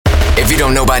If you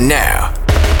don't know by now,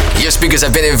 your speakers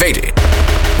have been invaded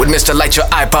with Mr. Light Your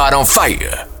iPod on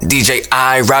Fire, DJ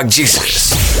I Rock Jesus,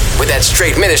 with that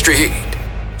straight ministry heat.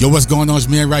 Yo, what's going on? It's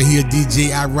man right here,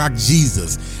 DJ I Rock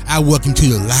Jesus. I welcome to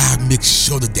the live mix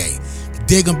show today.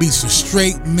 Today gonna be some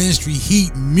straight ministry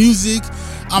heat music.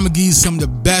 I'm gonna give you some of the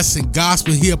best in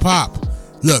gospel hip hop.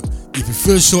 Look, if you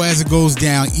feel the show as it goes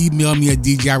down, email me at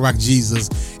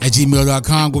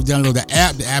djirockjesus@gmail.com. Go download the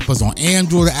app. The app is on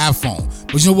Android or iPhone.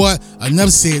 But you know what? Enough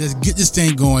said. Let's get this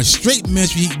thing going. Straight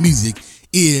ministry heat music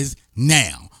is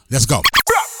now. Let's go.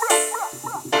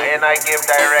 And I give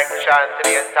direction to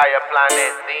the entire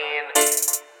planet scene.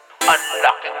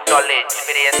 Unlocking knowledge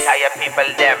for the entire people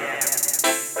them.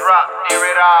 Rock the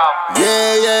rhythm.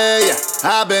 Yeah.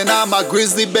 I've been on my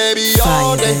grizzly baby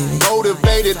all day.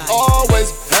 Motivated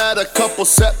always. Had a couple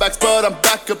setbacks, but I'm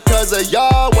back up cause of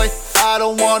Yahweh. I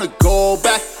don't wanna go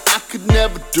back. I could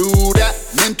never do that.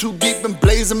 Men too deep and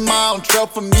blazing my own trail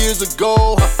from years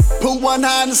ago. Put one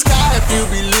eye in the sky if you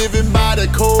be living by the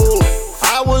code.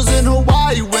 I was in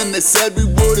Hawaii when they said we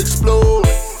would explode.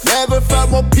 Never felt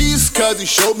more peace cause he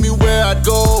showed me where I'd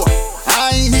go.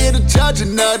 I ain't here to judge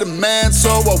another man, so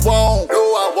I won't. No,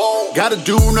 I won't. Gotta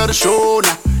do another show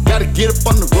now. Gotta get up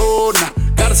on the road now.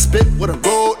 Gotta spit what I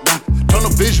wrote now. Tunnel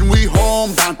vision, we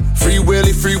homebound. Free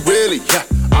Willy, yeah.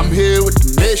 I'm here with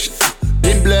the mission.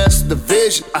 Been blessed with the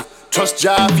vision. Trust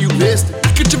Jah if you missed it.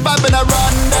 Get your vibe and I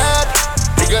run that.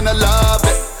 You're gonna love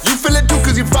it. You feel it too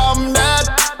cause you from that.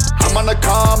 I'm on a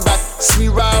comeback. See me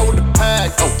ride with the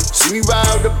pack. Oh, see me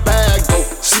ride with the bag. Oh,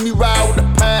 see me ride with the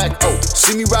pack. Oh,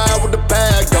 see me ride with the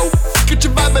bag. Oh, get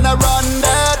your vibe and I run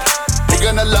that. You're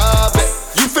gonna love it.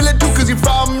 You feel it too cause you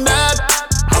from that.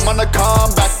 I'm on a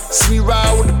comeback. See me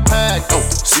ride with the pack. Oh,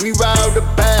 see me ride with the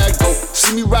bag. Oh,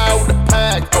 see me ride with the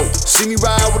pack. Oh, see me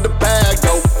ride with the bag.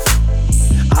 Oh.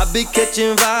 I be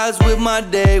catching vibes with my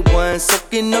day one,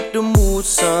 soaking up the mood,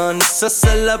 son. It's a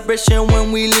celebration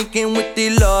when we linking with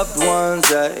the loved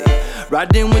ones, ay.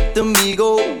 Riding with the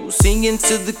Migos, singing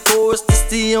to the chorus. That's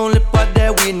the only part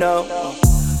that we know.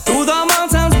 Through the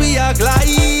mountains we are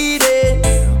gliding.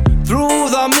 Through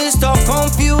the mist of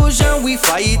confusion we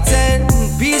fighting.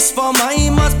 Peace for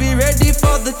mind, must be ready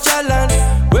for the challenge.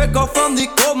 Wake up from the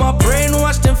coma,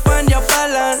 brainwashed and find your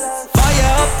balance.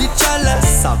 Fire up the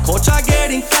chalice, our culture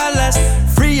getting callous.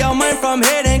 Free your mind from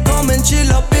hate and come and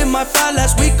chill up in my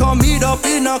palace. We come meet up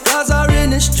in our cars or in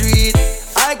the street.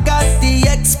 I got the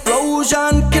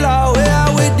explosion killer, where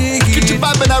with the heat. Get your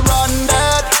vibe and I run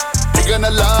that. You're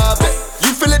gonna love it.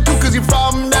 You feel it too cause you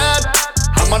from that.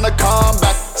 I'm on a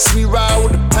comeback. See me ride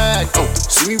with the pack. Oh,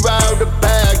 see me ride with the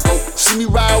bag. Oh, see me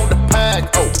ride with the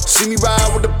pack. Oh, see me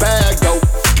ride with the bag. Oh,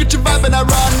 get your vibe and I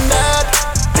run that.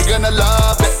 You're gonna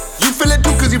love it. You feel it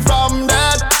too cause you from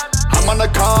that. I'm on a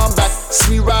comeback. See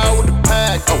me ride with the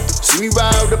pack. Oh, see me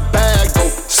ride with the bag. Oh,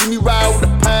 see me ride with the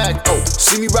pack. Oh,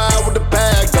 see me ride with the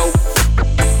bag. Oh.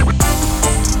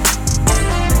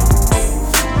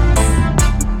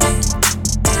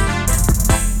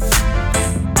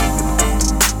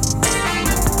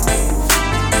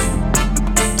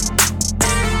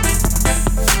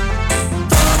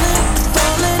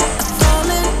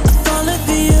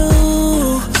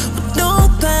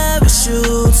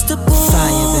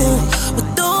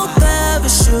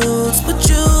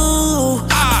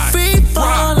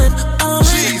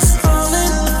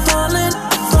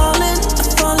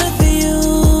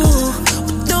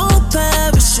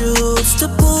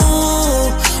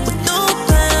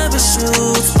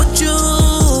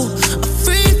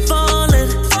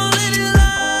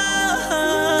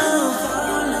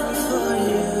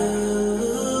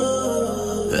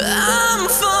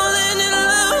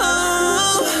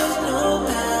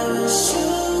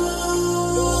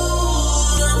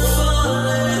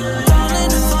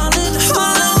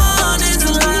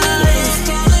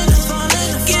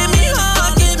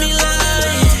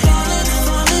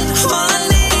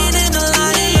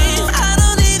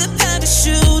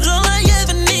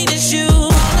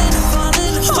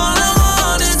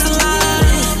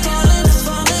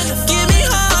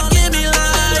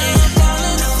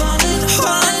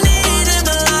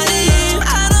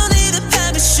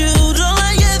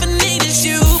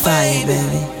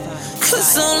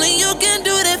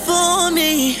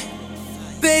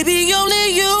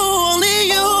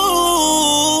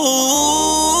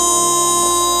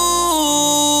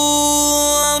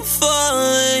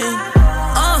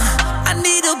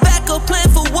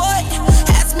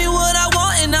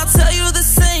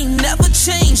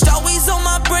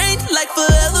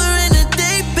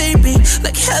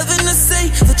 Heaven to say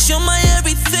that you're my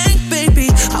everything, baby.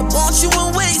 I want you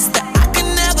in ways that I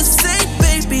can never say,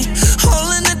 baby.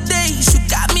 All in the days, you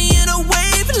got me in a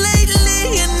wave lately.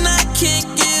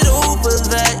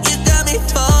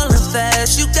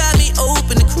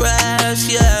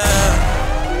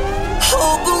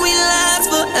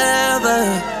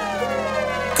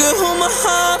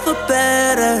 for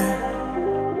better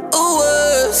or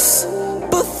worse,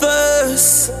 but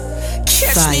first,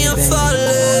 catch Fire, me, I'm baby.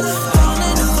 falling.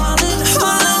 All I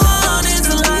want is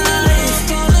a life.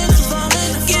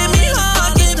 Give me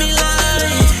heart, give me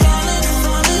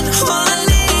life. All I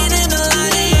need in a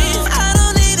life. I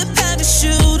don't need a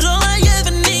parachute. All I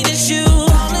ever need is you.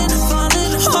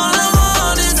 All I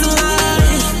want is a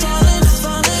life.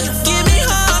 Give me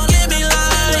heart, give me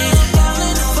life.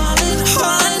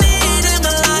 All I need in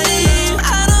my life.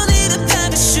 I don't need a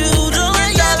parachute. All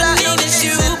I ever need is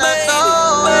you, baby.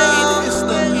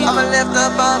 I'ma lift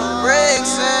up all the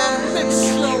bricks and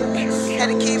had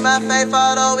to keep my faith,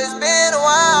 although it's been a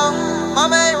while.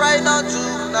 Mama ain't right no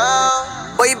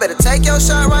juvenile. Boy, you better take your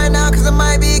shot right now, cause I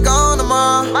might be gone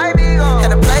tomorrow.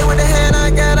 Had to play with the hand I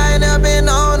got, I ain't never been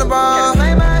on the ball.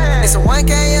 It's a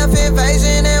 1KF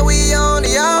invasion and we on to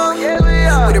y'all.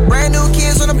 We the brand new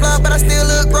kids on the block, but I still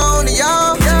look grown to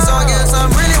y'all. So I guess I'm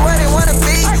really where they wanna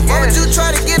be. Why would you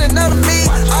try to get another me?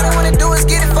 All they wanna do is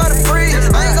get it for the free.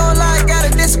 I ain't gon' lie, gotta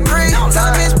disagree.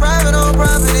 Time is private on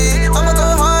property. I'ma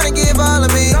go hard and give all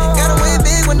of me. Gotta win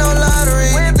big with no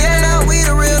lottery. Get it out, we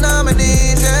the real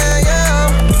nominees. Yeah,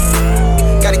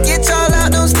 yeah. Gotta get y'all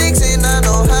out them sticks and I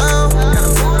know how.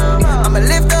 I'ma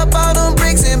lift up all them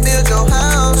bricks and build your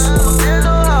house.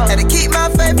 Had to keep my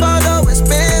faith, although it's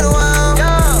been a while.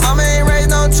 Mama ain't raised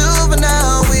no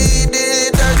juvenile. We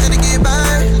did dirt to get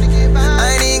by.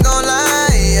 I ain't even gon'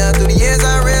 lie. Through the years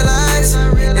I realized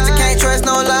that you can't trust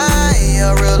no lie.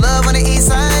 Real love on the east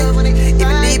side. Even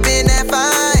deep in that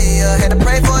fire. Had to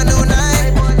pray for a new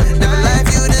night. Live a life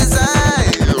you desire.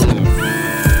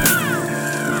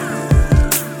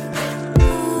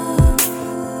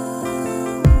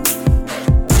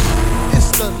 It's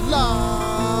the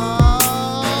Love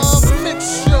Mix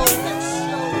Show.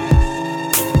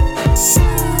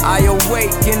 I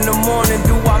awake in the morning,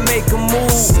 do I make a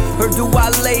move? Or do I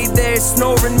lay there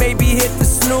snoring, maybe hit the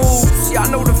snooze? Y'all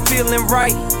know the feeling,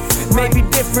 right? Maybe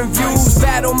different views.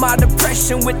 Battle my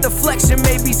depression with deflection,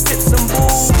 maybe sip some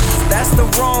booze. That's the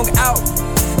wrong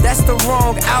that's the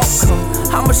wrong outcome.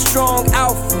 I'm a strong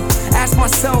alpha, ask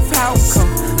myself how come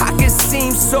I can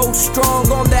seem so strong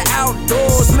on the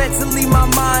outdoors. Mentally my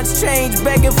mind's changed,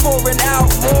 begging for an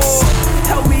outlaw.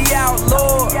 Help me out,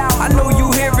 Lord, I know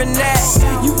you hearing that.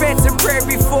 You've answered prayer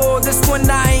before, this one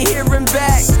I ain't hearing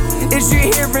back. Is you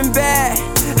hearing back?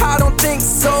 I don't think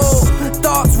so.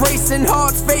 Thoughts racing,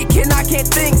 hearts faking, I can't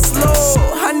think slow.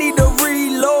 I need to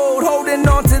reload, holding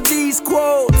on to these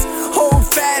quotes. Hold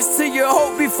fast to your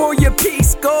hope before your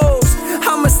peace goes.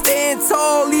 I'ma stand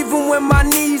tall even when my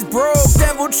knees broke.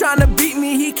 Devil tryna beat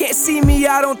me, he can't see me,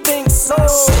 I don't think so.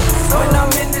 When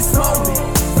I'm in this moment,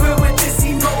 filled with this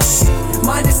emotion,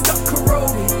 mind is stuck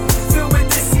corroded, filled with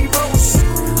this erosion.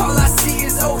 All I see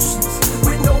is oceans,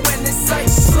 with no end in sight.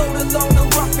 Float along the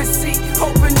roughest sea,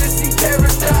 hoping to see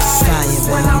paradise.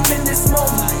 When I'm in this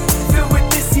moment, filled with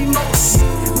this emotion,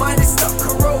 mind is stuck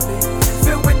corroded,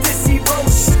 filled with this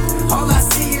erosion. All I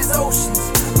see is oceans,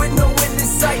 with no end in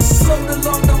sight. Float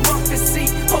along the roughest sea,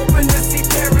 hoping to see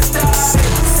paradise.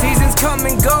 Seasons come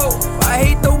and go, I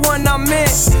hate the one I'm in.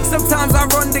 Sometimes I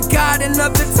run to God and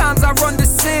other times I run to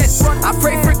sin. I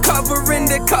pray for covering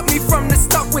to cut me from the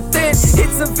stuff within.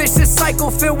 It's a vicious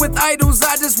cycle filled with idols,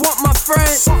 I just want my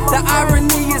friends. The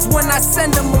irony is when I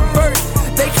send them a birth,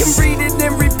 they can read it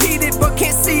and repeat it, but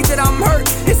can't see that I'm hurt.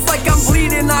 It's like I'm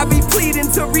bleeding, I be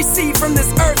pleading to receive from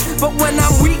this earth. But when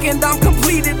I'm weakened, I'm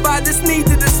completed by this need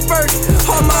to disperse.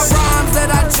 All my rhymes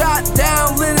that I jot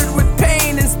down, littered with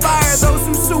pain, inspire those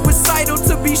who suicidal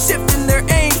to be shifting their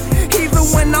aim. Even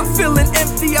when I'm feeling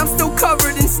empty, I'm still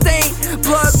covered in stain.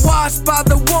 Blood washed by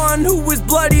the one who was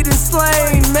bloodied and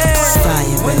slain, man.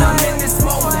 When I'm in this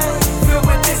moment, filled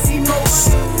with this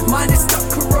emotion, mind is stuck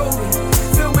corroded,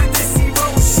 filled with this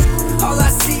erosion. All I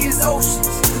see is oceans,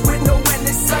 with no end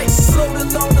in sight. Float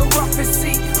along the roughest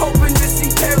sea, hoping to see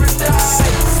paradise.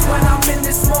 When I'm in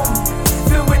this moment,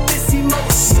 filled with this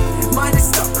emotion, mind is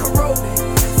stuck corroded,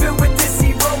 filled with this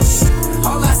erosion.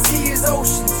 All I see is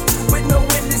oceans, with no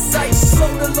end in sight.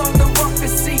 Float along the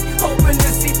roughest sea, hoping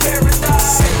to see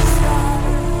paradise.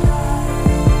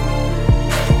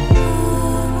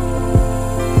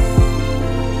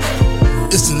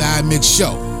 It's the Live Mix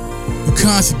Show. We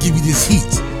constantly give you this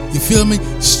heat. You feel me?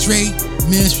 Straight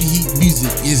ministry heat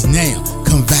music is now.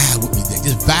 Come vibe with me there.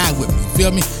 Just vibe with me. You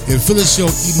feel me? If you feel the show,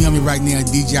 email me right now at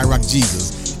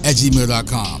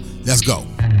DJIRockJesus@gmail.com. Let's go.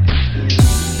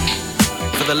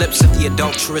 For the lips of the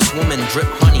adulterous woman drip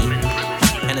honey,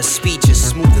 and her speech is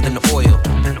smoother than oil.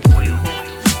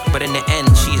 But in the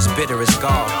end, she is bitter as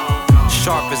gall,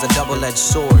 sharp as a double-edged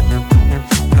sword.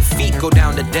 Her feet go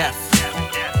down to death,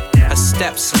 Her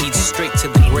steps lead straight to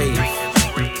the grave.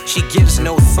 She gives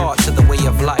no thought to the way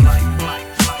of life.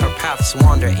 Her paths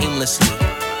wander aimlessly,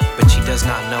 but she does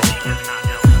not know.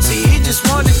 See, he just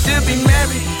wanted to be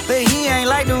married, but he ain't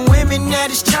like the women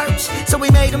at his church. So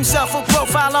he made himself a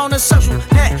profile on a social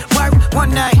network.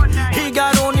 One night, he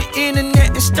got on the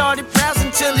internet and started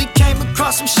browsing till he came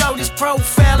across some showed his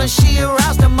profile and she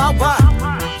aroused him out.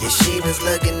 Yeah, she was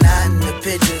looking out in the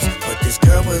pictures, but this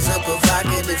girl was a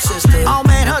provocative sister. Oh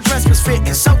man, her dress was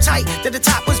fitting so tight that the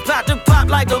top was about to pop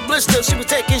like a blister. She was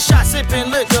taking shots, sipping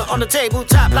liquor on the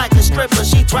tabletop like a stripper.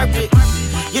 She twerked it.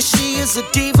 Yeah, she is a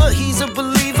diva, he's a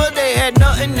believer. They had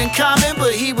nothing in common,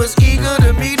 but he was eager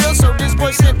to meet her. So this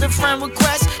boy sent a friend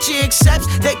request. She accepts,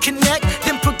 they connect,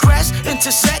 then progress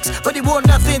into sex. But he wore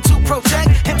nothing to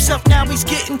protect himself. Now he's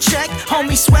getting checked.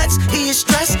 Homie sweats, he is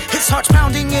stressed. His heart's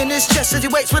pounding in his chest as he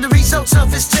waits for the results of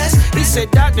his test. He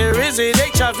said, doctor, is it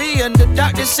HIV? And the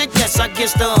doctor said, yes. I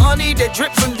guess the honey that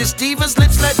dripped from this diva's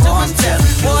lips led to his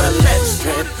death. What a lips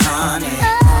drip honey.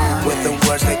 With the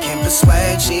words that can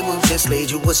persuade, she will just lead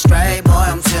you astray. Boy,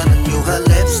 I'm telling you, her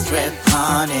lips drip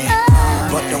honey.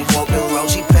 But don't walk the road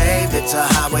she paved, it's a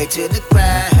highway to the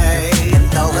grave. And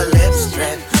though her lips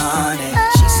drip honey,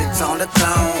 she sits on the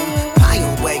throne,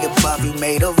 higher way above you,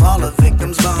 made of all the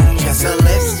victims' bones. Yes, her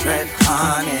lips drip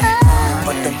honey.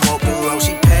 But don't walk the road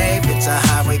she paved, it's a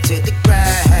highway to the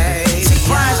grave. See,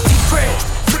 Brian's depressed.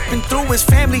 Through his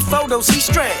family photos, he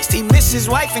stressed. He missed his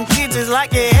wife and kids, it's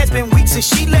like it has been weeks since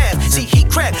she left. See, he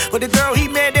crept, but the girl he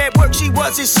met at work, she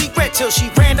was his secret. Till she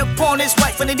ran up on his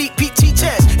wife in an EPT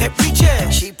test. That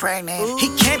pre-check, she pregnant. He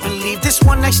can't believe this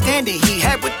one night stand that he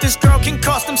had with this girl can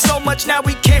cost him so much. Now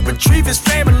he can't retrieve his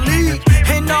family.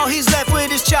 And all he's left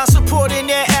with is child support and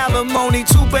their alimony.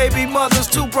 2 baby mothers,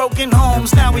 2 broken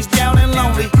homes. Now he's down and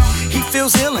lonely. He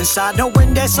feels ill inside,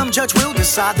 knowing that some judge will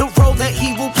decide the role that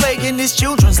he will play in his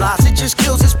children's lives. It just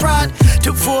kills his pride.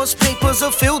 Divorce papers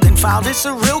are filled and filed. It's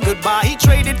a real goodbye. He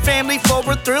traded family for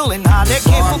a thrill and high that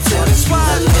can't fulfill his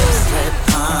pride.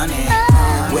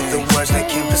 With the words that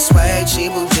can persuade, she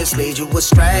will just lead you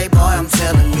astray. Boy, I'm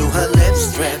telling you, her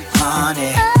lips drip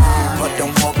honey. But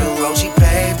don't walk the road she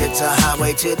paved, it's a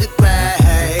highway to the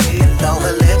grave. And though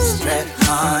her lips drip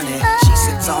honey, she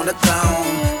sits on the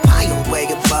throne, higher way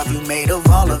above you, made of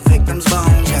all the victims'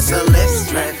 bones. Yes, her lips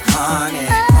drip honey.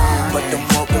 But don't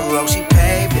walk the road she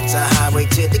paved, it's a highway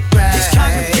to the grave. His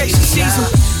congregation sees him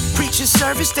preach his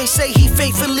service. They say he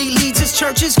faithfully leads his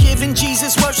churches, giving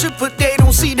Jesus worship, but they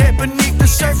don't see that beneath the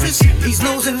surface. He's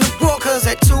losing the war, cause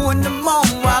at 2 in the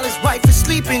morning, while his wife is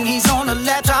sleeping, he's on a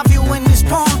laptop viewing his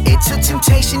porn. It's a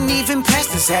temptation, even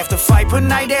pastors have to fight. But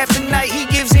night after night, he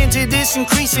gives into this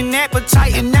increasing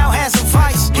appetite and now has a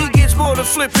vice. He gets bored of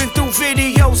flipping through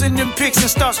videos and them pics and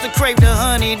starts to crave the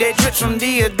honey that drips from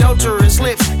the adulterous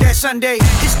lips. That Sunday,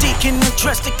 his deacon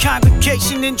addressed the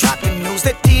congregation and dropped the news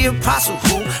that the apostle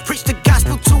who preached the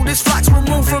gospel to this flock's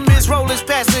removed from his role as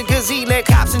pastor, cause he led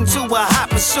cops into a hot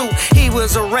pursuit. He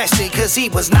was arrested cause he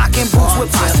was knocking boots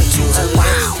with prostitutes.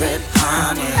 Wow.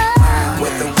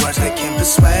 With the words that can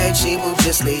persuade, she will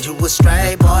just lead you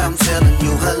astray. Boy, I'm telling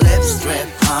you, her lips drip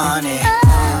honey.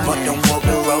 But don't walk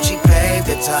the road she paved,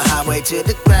 it's a highway to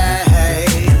the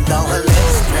grave. And though her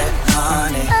lips drip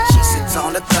honey, she sits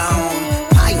on the throne,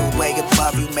 higher way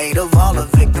above you, made of all the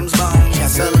victims' bones.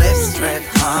 Yes, her lips drip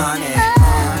honey.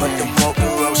 But don't walk the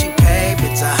road she paved,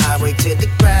 it's a highway to the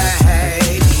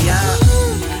grave. Yeah.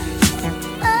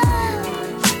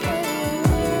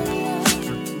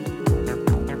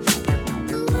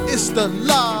 It's the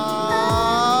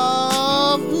Love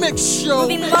Mix Show.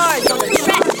 Moving Mars on the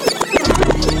track.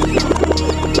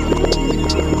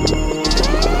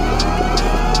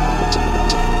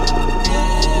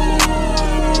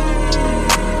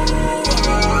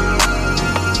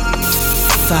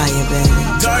 Fire, baby.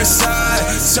 Dark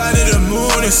side of the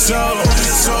moon is so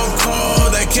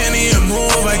cold, I can't even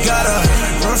move. I gotta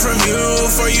run from you,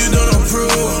 for you don't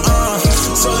approve.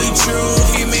 Solely true,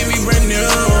 he made me brand new.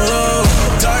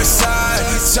 Dark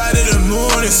side of the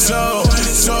moon is so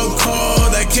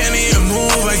cold, I can't even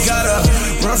move. I gotta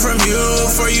run from you,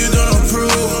 for you don't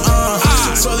approve.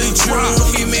 Solely true,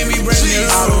 he made me brand new.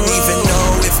 I don't even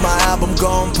know if my album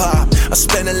gon' pop. I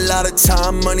spend a lot of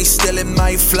time, money still it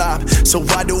might flop. So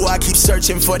why do I keep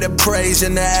searching for the praise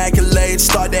and the accolades?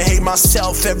 Start to hate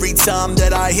myself every time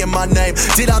that I hear my name.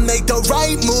 Did I make the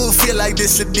right move? Feel like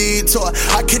this a detour.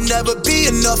 I can never be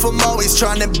enough, I'm always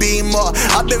trying to be more.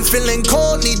 I've been feeling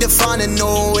cold, need to find an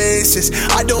oasis.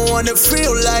 I don't wanna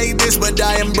feel like this, but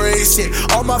I embrace it.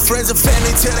 All my friends are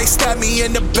family till they stab me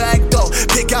in the back though.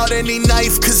 Pick out any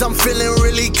knife, cause I'm feeling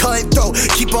really cutthroat.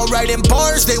 Keep on writing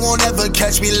bars, they won't ever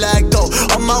catch me lag though. go.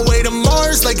 On my way to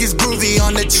Mars like it's groovy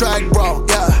on the track, bro,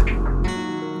 yeah.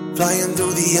 Flying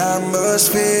through the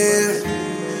atmosphere,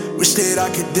 wish that I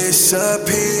could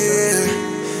disappear.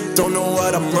 Don't know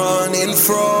what I'm running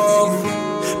from,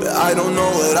 but I don't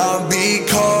know what I'll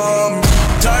become.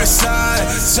 Dark side,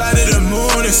 side of the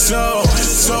moon is so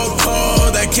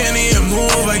cold, I can't even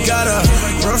move. I gotta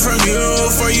run from you,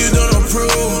 for you don't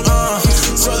approve.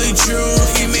 Solely true,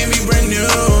 he made me brand new.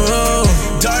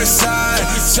 Dark side,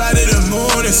 side of the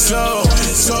moon is so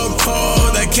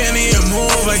cold, I can't even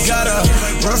move. I gotta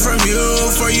run from you,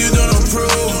 for you don't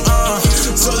approve.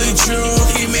 Solely true,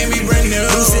 he made me brand new.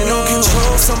 Losing no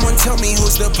control, someone tell me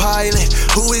who's the pilot.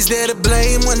 Who is there to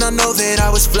blame when I know that I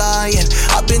was flying?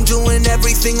 I've been doing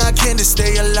everything I can to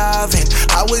stay alive, and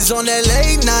I was on that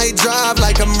late night drive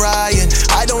like I'm Ryan.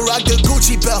 I don't rock the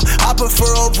Gucci belt, I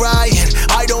prefer O'Brien.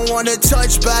 I don't wanna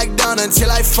touch back down until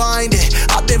I find it.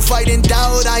 I've been fighting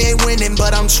doubt, I ain't winning,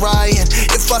 but I'm trying.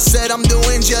 If I said I'm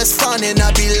doing just fine, then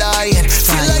I'd be lying.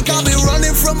 Feel like I've been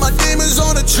running from my demons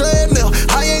on a treadmill.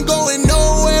 I ain't going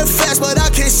nowhere fast, but I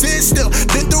can't sit still.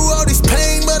 Been through all this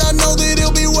pain, but I know that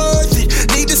it'll be worth it.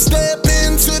 Need to step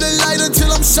into the light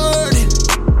until I'm certain.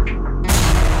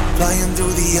 Flying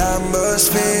through the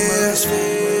atmosphere,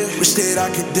 wish that I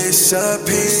could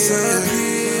disappear.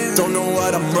 Don't know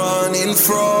what I'm running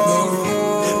from,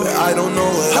 but I don't know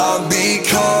what I'll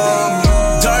become.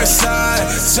 Dark side,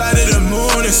 side of the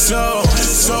moon is so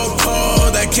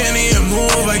cold, I can't even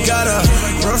move. I gotta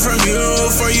run from you,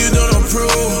 for you don't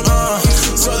approve.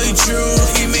 Solely true,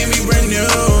 he made me brand new.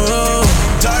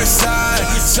 Dark side,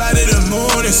 side of the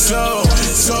moon is so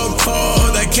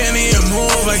cold, I can't even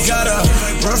move. I gotta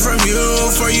run from you,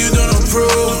 for you don't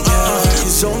approve.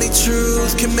 Cause only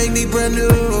truth can make me brand new.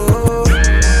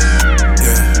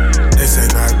 Yeah, they say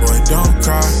black boy don't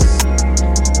cry.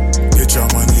 Get your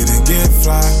money then get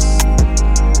fly.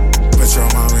 Put your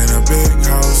mom in a big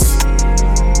house.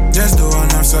 Just do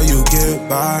enough so you get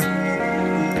by.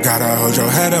 Gotta hold your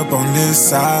head up on this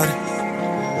side.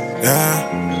 Yeah.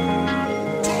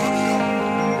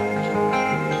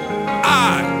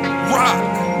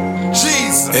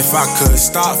 If I could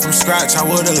start from scratch, I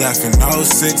would've left in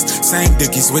 06. Same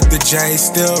Dickies with the J,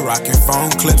 still rocking phone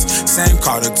clips. Same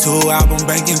Carter 2 album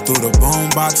banging through the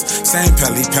boombox. Same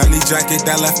Pelly jacket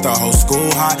that left the whole school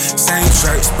hot. Same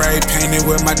shirt spray painted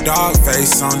with my dog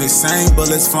face on it. Same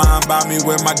bullets flying by me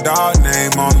with my dog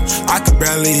name on them. I could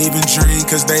barely even dream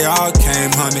cause they all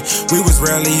came hunted. We was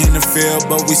rarely in the field,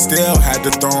 but we still had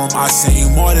to throw them. I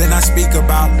seen more than I speak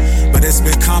about, but it's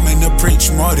been common to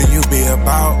preach more than you be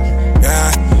about.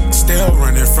 Yeah, still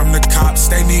running from the cops,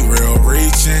 they need real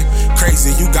reaching.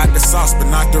 Crazy, you got the sauce, but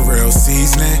not the real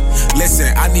seasoning.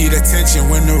 Listen, I need attention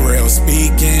when the real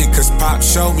speaking. Cause Pop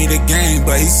showed me the game,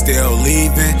 but he's still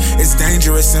leaving. It's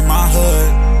dangerous in my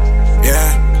hood.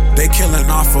 Yeah, they killing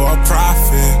off for a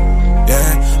profit.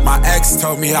 Yeah, my ex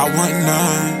told me I want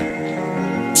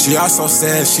none. She also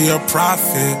said she a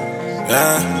prophet.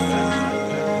 Yeah.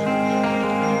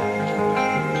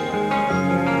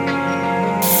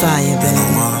 Fire, baby.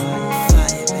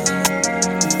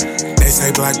 They say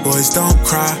black boys don't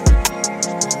cry.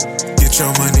 Get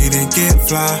your money, then get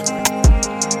fly.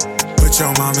 Put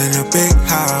your mom in a big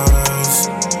house.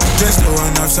 Just do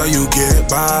enough so you get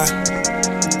by.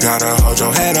 Gotta hold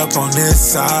your head up on this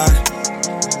side.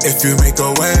 If you make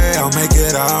a way, I'll make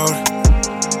it out.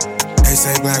 They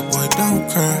say black boy don't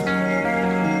cry.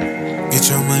 Get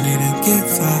your money, then get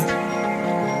fly.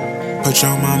 Put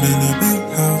your mom in a big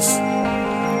house.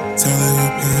 Tell her you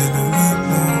paying the rent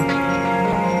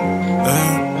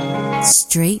now.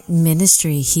 Straight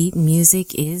Ministry Heat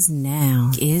Music is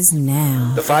now.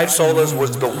 The Five Solas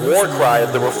was the war cry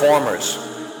of the reformers.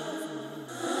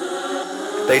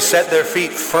 They set their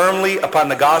feet firmly upon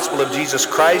the gospel of Jesus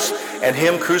Christ and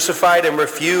Him crucified and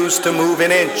refused to move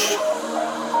an inch.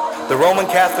 The Roman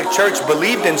Catholic Church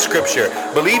believed in Scripture,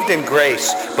 believed in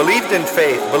grace, believed in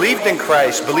faith, believed in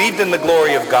Christ, believed in the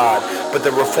glory of God. But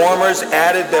the Reformers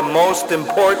added the most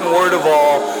important word of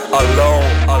all, alone,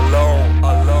 alone,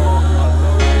 alone,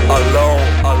 alone,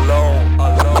 alone,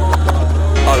 alone,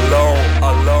 alone,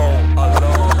 alone,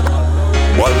 alone,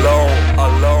 alone,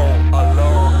 alone,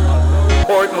 alone.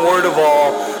 Important word of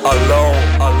all, alone,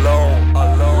 alone,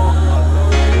 alone.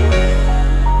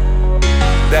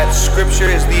 That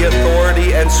Scripture is the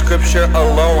authority and Scripture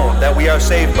alone, that we are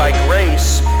saved by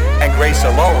grace and grace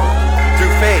alone,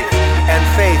 through faith and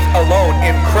faith alone,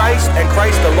 in Christ and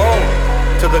Christ alone,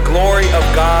 to the glory of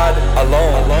God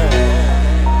alone.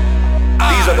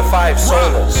 These are the five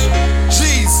solas.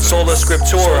 Sola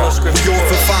Scriptura. We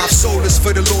offer 5 solas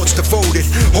for the Lord's devoted,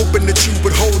 hoping that you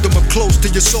would hold them up close to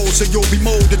your soul, so you'll be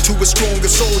molded to a stronger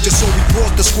soldier. So we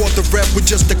brought the squad to rep with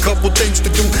just a couple things to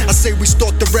do. I say we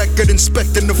start the record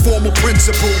inspecting the formal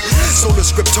principle. Sola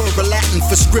Scriptura, Latin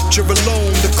for scripture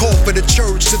alone. The call for the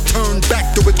church to turn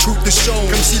back to what truth is shown.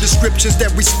 Come see the scriptures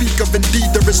that we speak of.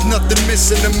 Indeed, there is nothing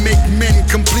missing to make men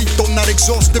complete, though not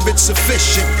exhaustive, it's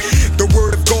sufficient. The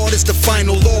word of God is the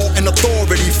final law and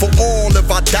authority for all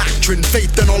of our doctrine,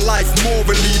 faith in our life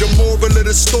morally. The moral of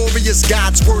the story is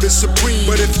God's word is supreme.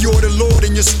 But if you're the Lord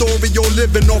in your story, you're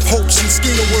living off hopes and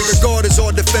schemes. The word of God is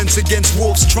our defense against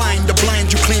wolves trying to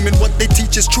blind you, claiming what they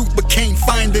teach is truth but can't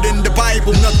find it in the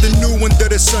Bible. Nothing new under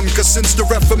the sun, cause since the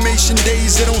Reformation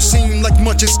days, it don't seem like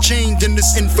much has changed in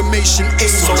this information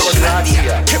age.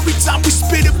 Every time we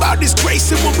spit about His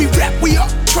grace, and when we rap, we are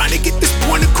trying to get this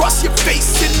point across your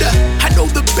face. And I know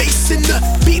the bass and the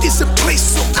beat is in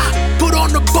place, so I put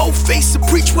on a bold face and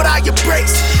preach what I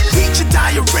embrace. Reach a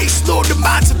dire race, Lord, the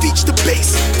minds of each the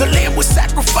base. The lamb was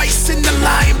sacrificed and the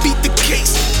lion beat the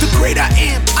case. The great I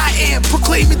am,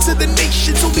 proclaiming to the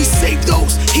nations. Only save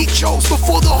those He chose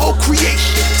before the whole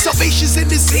creation. Salvation's in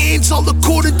His hands, all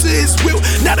according to His will,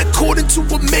 not according to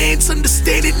a man's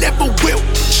understanding. Never will.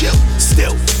 Chill,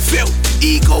 still, feel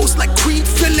egos like cream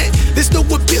filling. There's no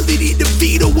ability to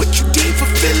veto what you deem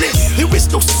fulfilling. There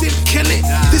is no sin killing,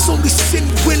 there's only sin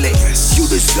willing. You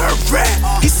deserve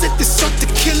wrath. He sent His Son to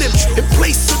kill Him in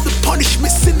place of the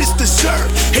punishment sinners deserve.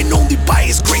 And only by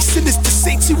His grace and His the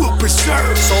saints He will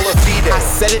preserve. Sola Fide. I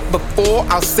said it before,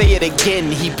 I'll say it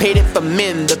again. He paid it for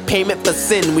men, the payment for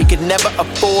sin we could never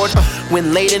afford.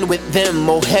 When laden with them,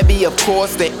 more heavy of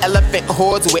course. The elephant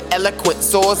hordes with eloquent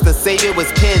swords. The Savior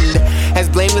was pinned as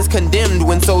blameless condemned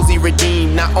when souls He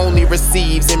redeemed. Not only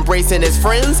receives, embracing His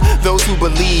friends, those who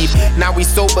believe. Now we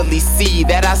soberly see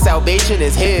that our salvation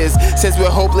is His. Since we're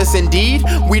hopeless indeed,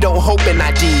 we don't hope in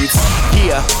our deeds.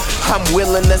 Yeah, I'm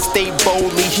willing to state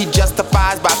boldly, He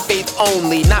justifies by faith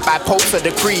only, not by popes or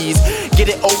decrees. Get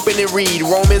it open and read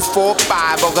Romans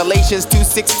 4:5 or Galatians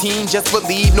 2:16. Just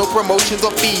believe, no promotions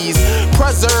or fees.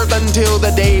 Preserved until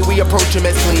the day we approach Him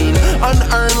as clean.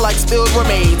 Unearned like spilled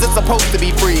remains, it's supposed to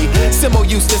be free. Simo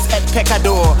Justus et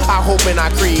pecador, I hope in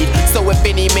our creed. So if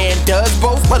any man does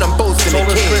boast, let him boast in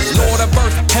the King. Lord of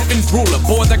earth, heaven's ruler,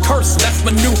 bore the curse, let's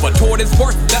maneuver toward His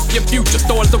worth, that's your future.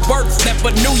 Stores the words,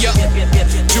 never knew ya.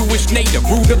 Jewish native,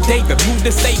 root of David, move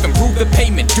to save him, prove the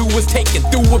payment, due was taken,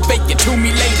 through a bacon, to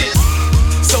me lated.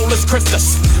 Solus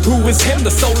Christus, who is Him,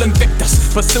 the soul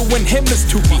invictus. Pursuing Him is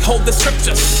to behold the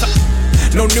scriptures.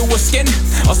 No newer skin,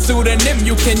 a pseudonym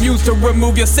you can use to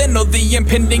remove your sin or the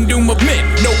impending doom of men.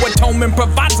 No atonement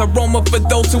provides aroma for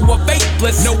those who are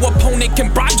faithless. No opponent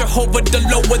can bribe Jehovah to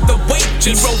lower the wages.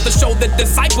 He rose to show the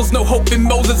disciples no hope in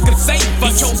Moses could save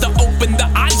us. He chose to open the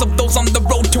eyes of those on the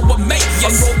road to Emmaus.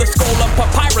 Unroll the scroll of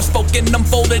papyrus, spoken,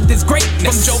 unfolded His greatness.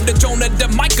 From Job to Jonah to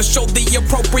Micah, showed the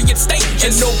appropriate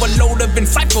stages. An overload of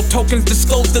insightful tokens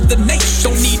disclosed to the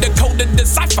nation. Don't need a code to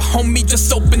decipher, homie,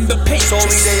 just open the pages.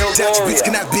 Beats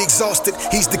cannot be exhausted,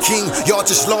 He's the King. Y'all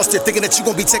just lost it, thinking that you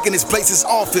gon' be taking His place, His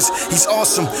office. He's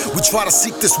awesome. We try to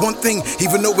seek this one thing,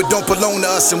 even though it don't belong to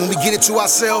us. And when we get it to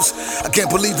ourselves, I can't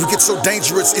believe we get so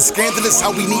dangerous. It's scandalous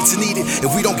how we need it.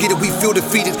 If we don't get it, we feel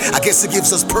defeated. I guess it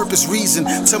gives us purpose, reason.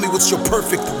 Tell me what's your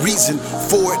perfect reason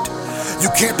for it. You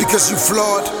can't because you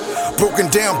flawed.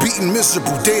 Broken down, beaten,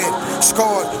 miserable, dead,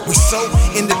 scarred. We so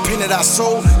independent, our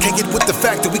soul can't get with the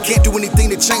fact that we can't do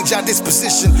anything to change our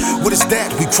disposition. What is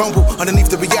that? We crumble underneath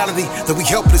the reality that we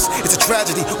helpless. It's a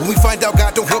tragedy when we find out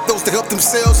God don't help those to help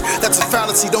themselves. That's a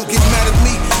fallacy, don't get mad at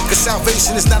me, cause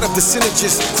salvation is not a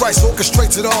vicinagist. Christ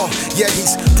orchestrates it all, yeah,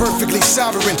 He's perfectly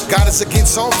sovereign. God is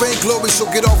against all vain glory, so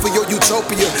get off of your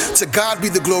utopia. To God be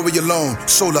the glory alone.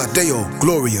 Sola Deo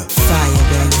Gloria. Fire,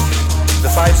 baby. The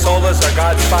 5 solas are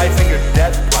God's 5-fingered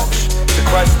death punch to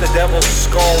crush the devil's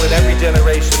skull in every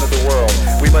generation of the world.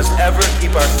 We must ever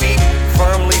keep our feet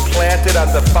firmly planted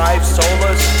on the 5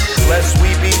 solas, lest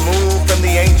we be moved from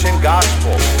the ancient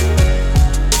gospel.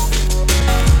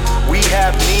 We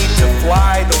have need to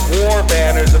fly the war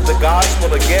banners of the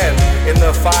gospel again in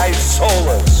the 5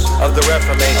 solas of the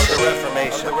Reformation.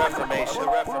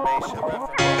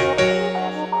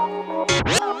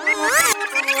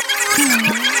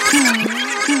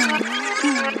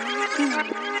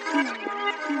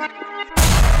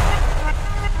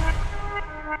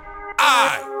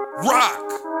 I rock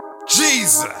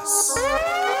Jesus.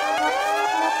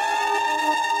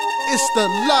 It's the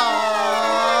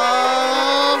live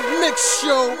mix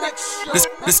show.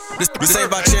 This ain't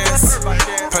by chance.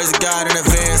 Praise God in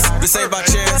advance. This ain't by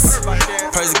chance.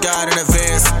 Praise God in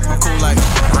advance. I'm cool like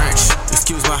rain.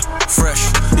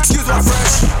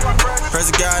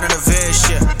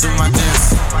 yeah, do my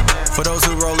dance. For those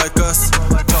who roll like us,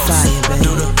 toast,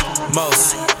 do the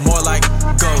most, more like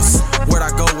ghosts. Where'd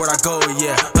I go,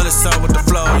 yeah. Another sun with the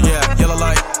flow, yeah. Yellow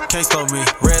light, can't stop me.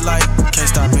 Red light, can't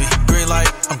stop me. Green light,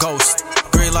 I'm ghost.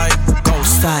 Green light,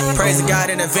 ghost. Praising God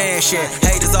in advance, yeah.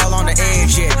 Haters all on the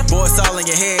edge, yeah. Boys all in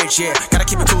your head, yeah. Gotta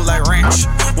keep it cool like ranch.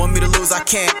 Want me to lose, I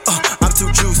can't. I'm too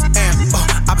juiced and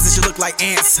opposition look like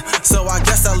ants. So I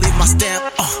guess I'll leave my stamp.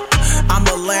 I'm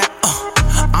the lamp,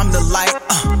 I'm the light,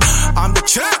 I'm the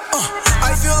champ.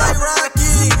 I feel like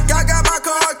Rocky. God got my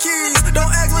car keys.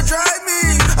 Don't ask what drive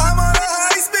me. I'm on a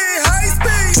high speed.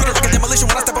 Treat it like a demolition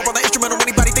when I step up on the instrumental.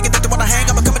 Anybody thinking that they wanna hang,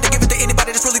 I'ma come and give it to anybody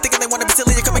that's really thinking they wanna be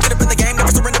silly. You come and get up in the game. Never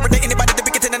surrender to anybody that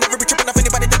be getting. I never be tripping off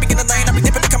anybody that be in the lane. I be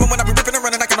dipping and coming when I be ripping and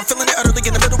running. I'm feeling it utterly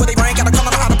in the middle where they rain. Gotta call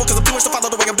on the audible cause I'm too much to follow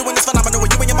the way I'm doing this phenomenal.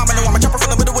 You and your mama know I'm a chopper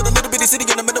from the middle with a little bitty city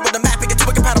in the middle with the map. It gets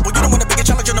too incompatible. You don't wanna be a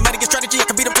challenge, no matter your strategy. I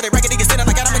can beat them till they raggedy and sin and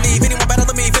I got them in need. Anyone better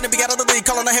than me, finna be out of the league.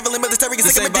 Calling the heavenly military, get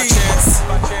sick of my chance.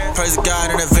 Praise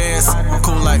God in advance. I'm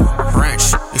cool like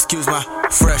ranch. Excuse my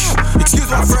fresh.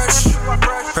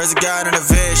 Praise God in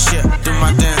advance, yeah. Do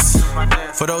my dance.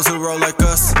 For those who roll like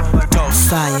us,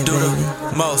 toast. Do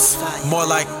the most, more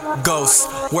like ghosts.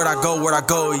 Where'd I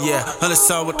go, yeah. Another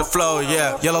sun with the flow,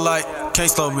 yeah. Yellow light, can't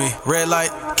slow me. Red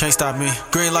light, can't stop me.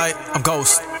 Green light, I'm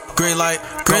ghost. Green light,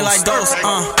 ghost.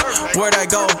 Where'd I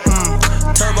go?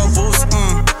 Turbo boost,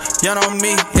 you know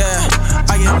me, yeah.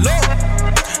 I get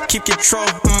low, keep control,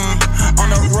 on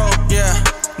the road, yeah.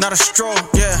 Not a stroll,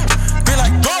 yeah.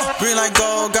 Green light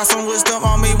go, got some wisdom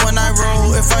on me when I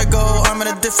roll. If I go, I'm in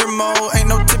a different mode, ain't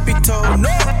no tippy toe,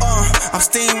 no. I'm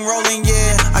steamrolling,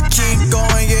 yeah. I keep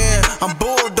going, yeah. I'm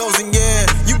bulldozing, yeah.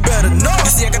 You better know.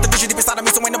 You see, I got the vision deep inside of me,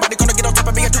 so ain't nobody gonna get on top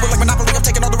of me. I do it like Monopoly, I'm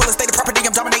taking all the real estate and property.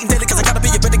 I'm dominating daily, cause I gotta be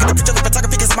a better, get a picture like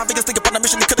photography. Cause my fingers think upon a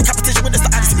mission, they couldn't competition with this,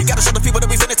 the odyssey. We gotta show the people that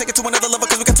we finna take it to another level,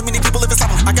 cause we got too many people living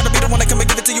sloppy. I gotta be the one that come and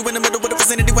give it to you in the middle with a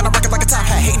vicinity when I rock it like a top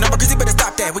hat. Hating on my greasy, better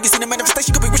stop that. When you see the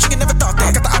manifestation, could be wishing you never thought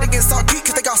that. Got the audience all geek,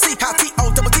 cause they all see how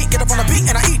T-O-double-T. Get up on the beat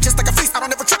and I eat just like a feast. I don't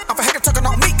ever trip, I'm a hater talking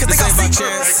on me, cause they all see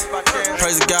chance.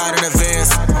 Praise God in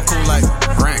advance. I'm cool like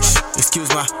ranch. Excuse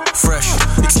my fresh.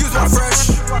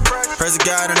 Praise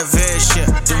God in advance, yeah.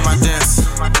 Do my dance.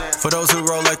 For those who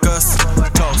roll like us,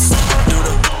 toast. Do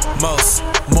the most,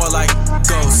 more like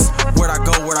ghosts. Where'd I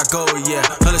go, yeah.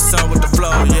 Another sun with the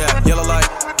flow, yeah. Yellow light,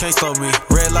 can't slow me.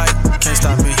 Red light, can't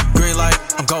stop me. Green light,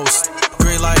 I'm ghost.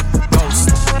 Green light, ghost.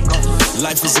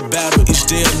 Life is a battle, each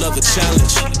day another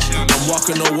challenge. I'm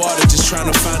walking on water, just trying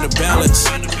to find a balance.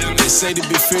 They say to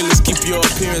be fearless, keep your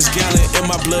appearance gallant. In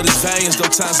my blood is valiance,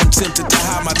 though times I'm tempted to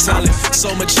hide my talent.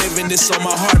 So much heaviness on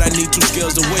my heart, I need 2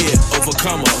 scales to weigh it.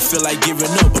 Overcomer, feel like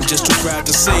giving up, I'm just too proud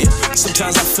to say it.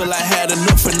 Sometimes I feel I had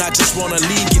enough and I just wanna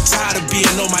leave. Get tired of being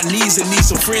on my knees and need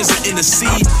some friends to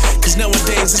intercede. Cause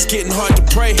nowadays it's getting hard to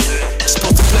pray.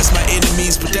 Supposed to bless my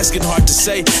enemies, but that's getting hard to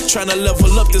say. Trying to level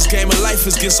up this game of life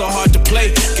is getting so hard to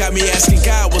play. Got me asking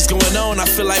God what's going on, I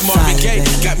feel like Marvin Gaye.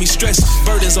 Got me stressed,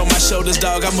 burdens on my shoulders,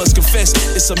 dog, I must confess.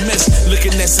 It's a mess,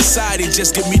 looking at society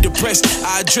just get me depressed.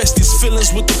 I addressed these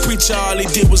feelings with the preacher, all he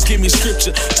did was give me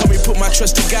scripture. Told me put my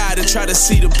trust in God and try to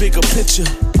see the bigger picture.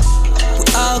 We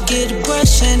all get a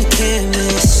brush and a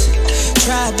canvas.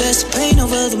 Try best to paint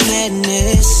over the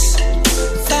madness.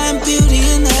 Find beauty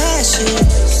in the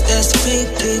ashes. That's the big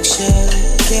picture,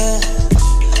 yeah.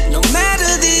 No matter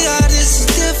the artist is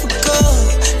difficult.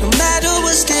 No matter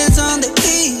what stands on the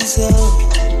easel.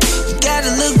 You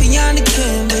gotta look beyond the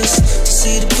canvas to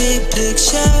see the big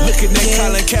picture. Looking at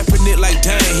Colin Kaepernick like,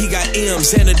 dang, he got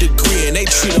M's and a degree, and they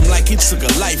treat him like he took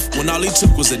a life when all he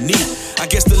took was a knee. I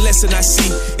guess the lesson I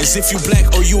see is if you black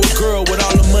or you a girl with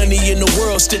all the money in the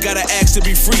world, still gotta ask to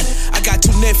be free. I got 2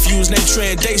 nephews named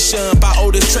Trey and Dayshawn, by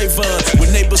oldest Trayvon.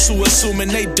 With neighbors who assuming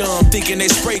they dumb, thinking they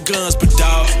spray guns, but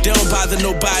dawg, they don't bother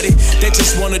nobody. They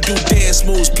just wanna do dance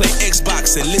moves, play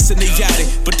Xbox and listen to Yachty.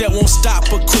 But that won't stop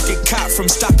a crooked cop from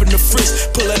stopping the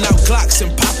frisk, pulling out Glocks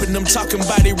and popping them, talking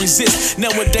about they resist.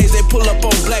 Nowadays they pull up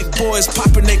on black boys,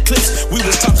 popping their clips. We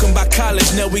was talking about college,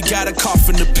 now we got a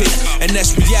coffin to pick, and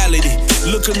that's reality.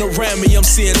 Looking around me, I'm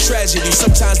seeing tragedy.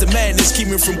 Sometimes the madness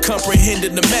keep me from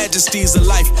comprehending the majesties of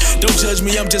life. Don't judge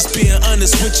me, I'm just being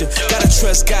honest with you. Gotta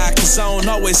trust God, cause I don't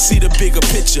always see the bigger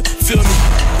picture. Feel me?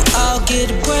 We all get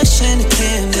a brush and a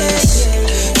canvas.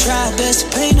 Try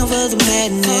best to paint over the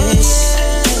madness.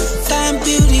 Find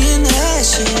beauty in the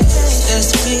ashes.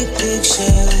 That's the big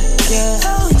picture, yeah.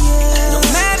 No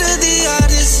matter the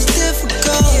artist is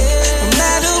difficult. No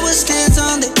matter what stands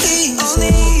on the easel.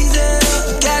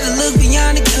 You gotta look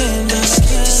beyond the canvas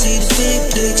to see the big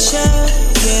picture,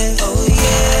 yeah. Oh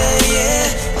yeah, yeah,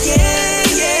 yeah,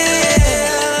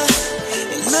 yeah.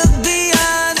 And look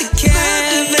beyond the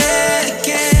canvas.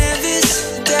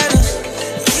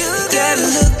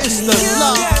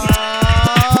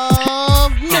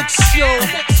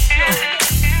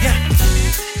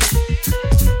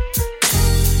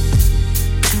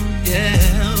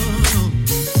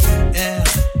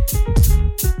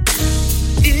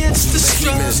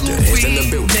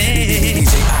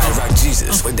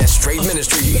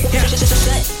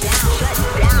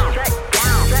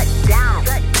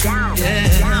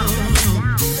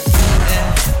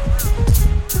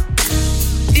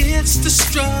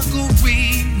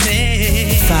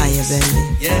 Fire,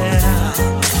 baby. Yeah.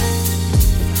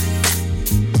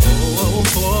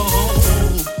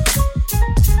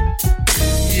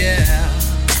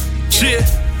 Yeah.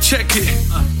 Check it.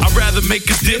 I'd rather make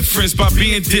a difference by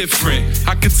being different.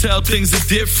 I can tell things are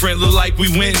different, look like we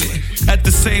winning. At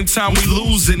the same time we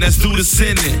losing, that's due to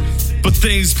sinning. But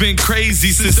things been crazy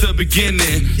since the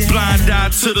beginning. Blind eye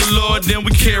to the Lord, then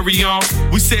we carry on.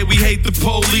 We say we hate the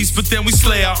police, but then we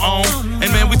slay our own.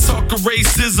 And man, we talk of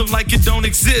racism like it don't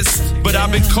exist. But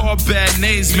I've been called bad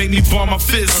names, make me ball my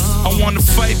fist. I wanna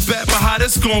fight back, but how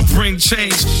that's gonna bring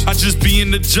change? I just be in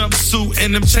the jumpsuit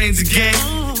and them chains again.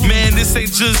 Man, this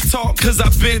ain't just talk, cause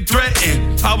I've been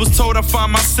threatened. I was told I'd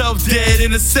find myself dead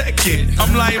in a second.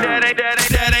 I'm like,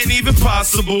 that ain't even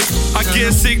possible. I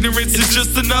guess ignorance is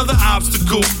just another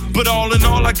obstacle. But all in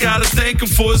all, I gotta thank him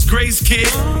for his grace,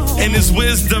 kid, and his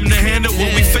wisdom to handle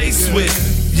what we face with.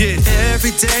 Yeah.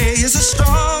 Every day is a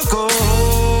struggle,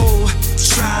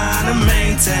 trying to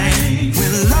maintain.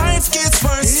 When life gets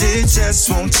worse, it just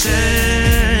won't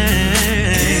change.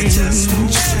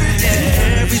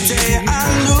 Every day I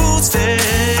lose faith,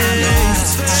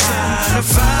 trying to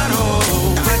find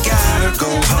hope. I gotta go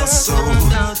hustle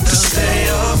to stay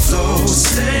afloat,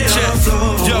 stay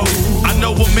afloat. Yo, I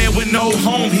know a man with no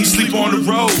home, he sleep on the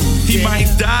road. He might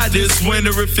die this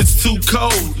winter if it's too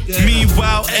cold.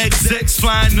 Meanwhile, XX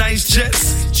flying nice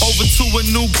jets over to a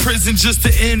new prison just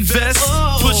to invest.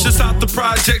 Push us out the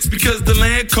projects because the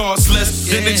land costs less.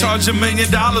 Then they charge $1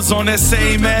 million on that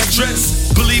same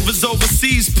address. Believers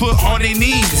overseas put on their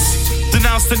knees,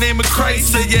 denounce the name of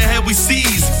Christ, say yeah, we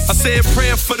seize. I say a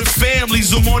prayer for the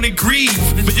families who mourn and grieve.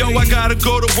 But yo, I gotta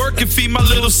go to work and feed my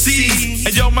little seeds.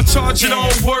 And yo, my charger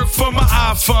don't work for my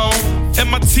iPhone. And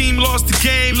my team lost the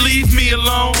game, leave me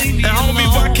alone. And homie,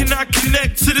 why can I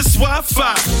connect to this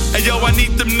Wi-Fi? And yo, I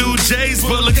need them new J's,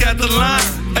 but look at the line.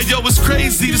 And yo, it's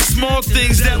crazy, the small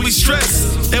things that we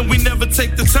stress. And we never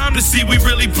take the time to see we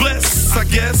really blessed, I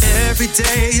guess. Every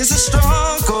day is a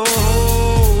struggle,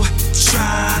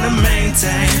 trying to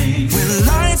maintain. When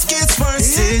life gets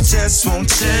worse, it just won't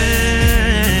change.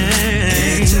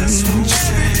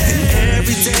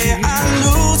 Every day I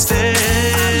lose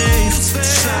faith,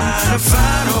 trying to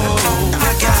find hope.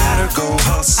 I gotta go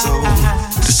hustle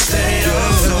to stay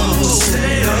afloat,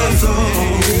 stay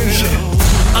afloat.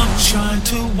 I'm trying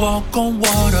to walk on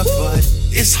water, but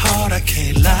it's hard, I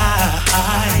can't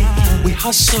lie. We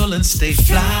hustle and stay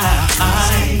fly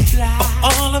for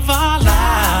all of our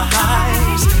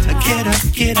lives. Get up,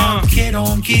 get up, get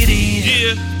on, get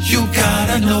in. You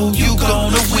gotta know you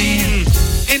gonna win.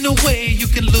 Ain't no way you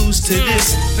can lose to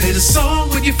this. Play the song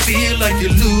when you feel like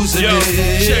you're losing it.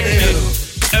 Check it.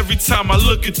 Every time I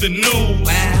look at the news,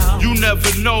 you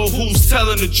never know who's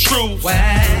telling the truth.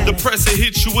 The press will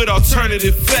hit you with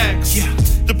alternative facts.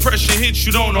 Depression hits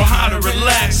you, don't know how to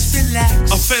relax.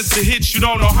 Offense will hit you,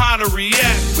 don't know how to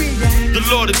react. The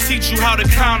Lord will teach you how to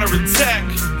counterattack.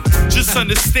 Just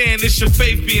understand it's your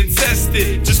faith being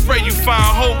tested. Just pray you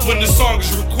find hope when the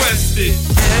song's requested.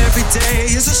 Every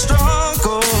day is a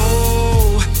struggle,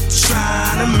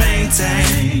 trying to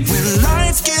maintain. When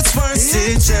life gets worse,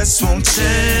 it just won't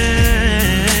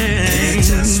change.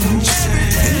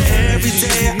 Every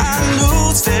day I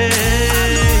lose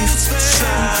faith,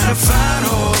 trying to find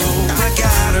hope. I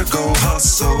gotta go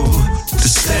hustle to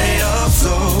stay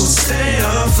afloat, stay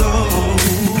afloat.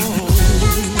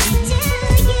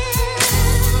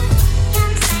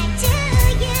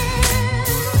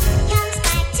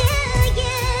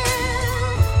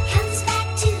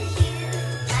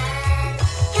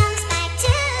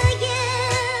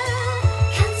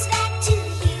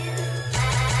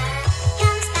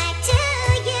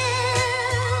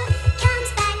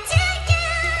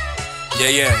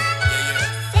 Yeah.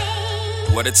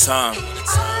 What a time.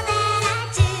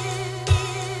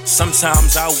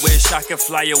 Sometimes I wish I could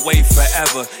fly away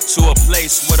forever to a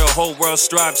place where the whole world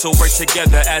strives to work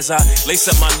together. As I lace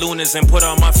up my lunas and put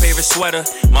on my favorite sweater,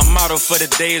 my motto for the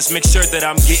day is make sure that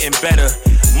I'm getting better.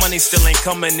 Money still ain't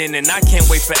coming in and I can't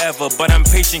wait forever, but I'm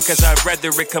patient cause I'd rather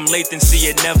it come late than see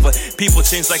it never. People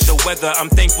change like the weather, I'm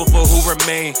thankful for who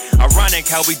remain.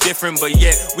 Ironic how we different but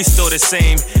yet we still the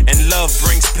same. And love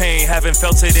brings pain, haven't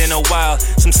felt it in a while.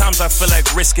 Sometimes I feel like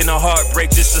risking a heartbreak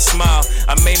just to smile.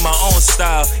 I made my own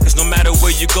style, cause no matter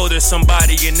where you go there's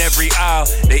somebody in every aisle.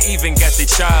 They even got their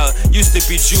child, used to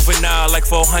be juvenile like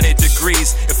 400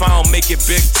 degrees. If I don't make it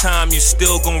big time, you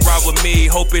still gon' ride with me.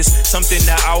 Hope it's something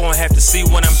that I won't have to see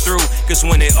when I'm through, cause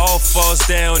when it all falls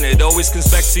down it always comes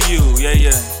back to you.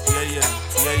 Yeah.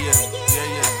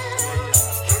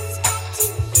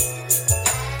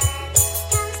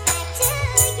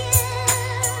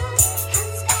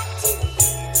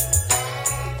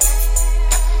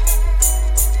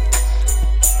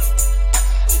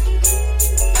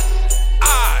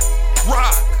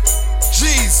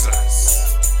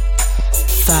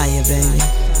 Fire, baby.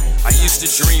 I used to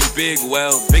dream big,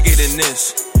 well, bigger than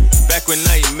this. Back when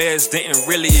nightmares didn't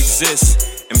really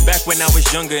exist. And back when I was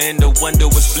younger and the wonder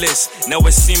was bliss. Now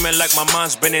it's seeming like my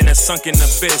mind's been in a sunken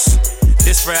abyss.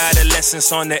 This for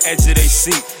adolescents on the edge of their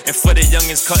seat. And for the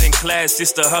youngins cutting class,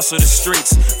 just to hustle the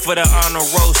streets. For the honor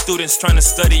roll students trying to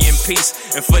study in peace.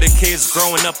 And for the kids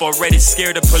growing up already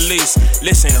scared of police.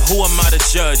 Listen, who am I to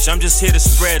judge? I'm just here to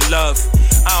spread love.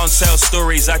 I don't tell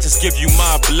stories, I just give you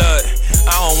my blood.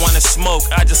 I don't wanna smoke,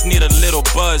 I just need a little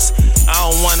buzz. I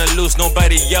don't wanna lose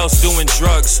nobody else doing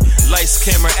drugs. Lights,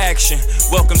 camera, action,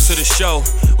 welcome to the show.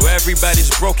 Where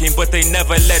everybody's broken, but they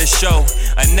never let it show.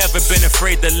 I never been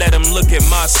afraid to let them look at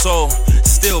my soul.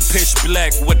 Still pitch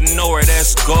black, wouldn't know where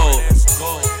that's gold.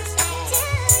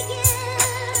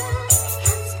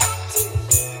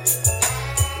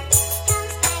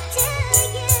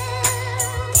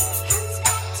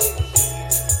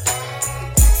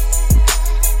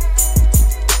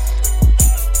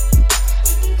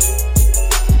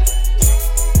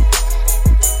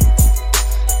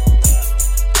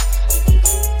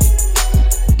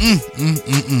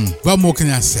 What more can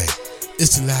I say?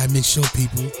 It's the Live Mix Show,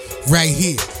 people. Right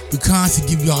here. We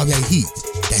constantly give you all that heat.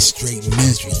 That straight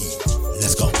ministry heat.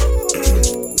 Let's go.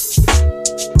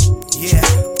 Yeah.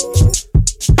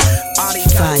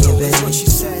 Fire, baby. What she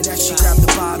said as she grabbed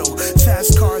the bottle.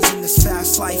 Fast cars in this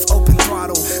fast life, open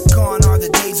throttle. Gone are the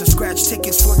days of scratch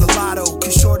tickets for the lotto.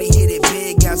 Cause shorty hit it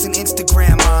big as an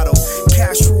Instagram model.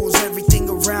 Cash rules everything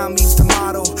around me's the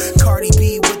motto. Cardi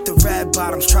B with the red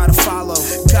bottoms try to follow.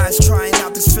 Guys trying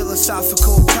out this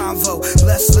philosophical convo.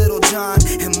 Less Little John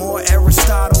and more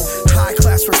Aristotle. High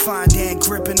class refined and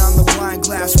gripping on the wine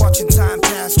glass. Watching time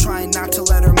pass, trying not to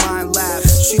let her mind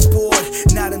lapse. She's bored,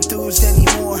 not enthused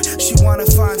anymore. She wanna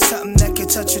find something that can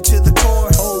touch her to the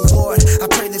core. Oh Lord, I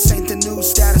pray this ain't the new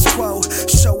status quo.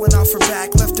 Showing off her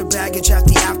back, left her baggage at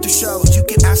the after show. You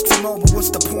can ask for more, but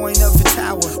what's the point of a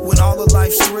tower? When all of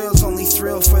life's thrills only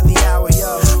thrill for the hour,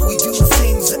 yo. We do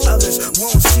things that others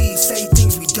won't see. Say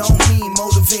things we don't mean,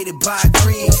 motivated by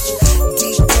greed.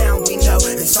 Deep down we know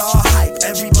it's all hype.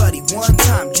 Everybody one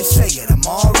time just say it, I'm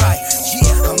alright.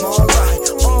 Yeah, I'm alright.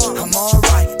 I'm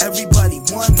alright. Everybody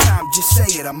one time just say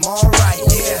it, I'm alright.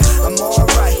 Yeah, I'm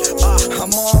alright.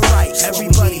 I'm alright.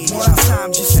 Everybody one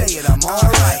time just say it, I'm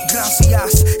alright.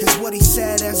 Gracias is what he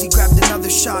said as he grabbed another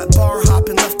shot. Bar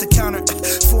hopping, left the counter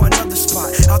for another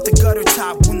spot. Out the gutter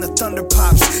top when the thunder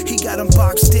pops. He got him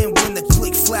boxed in when the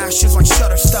click flashes like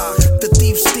Shutterstock. The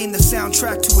thief's theme, the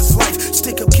soundtrack to his life.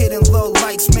 Stick up kid in low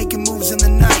lights, making moves in the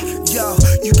night. Yo,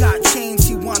 you got change,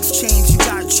 he wants change. You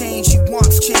got change, he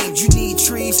wants change. You need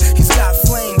trees, he's got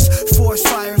flames. Forest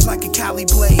fires like a Cali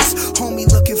blaze. Homie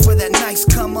looking for that nice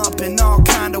come up in all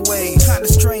kind of ways. Kinda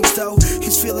strange though,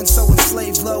 he's feeling so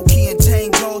enslaved, low key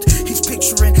entangled. He's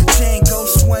picturing Django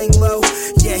swing low.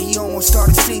 Yeah, he almost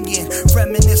started singing,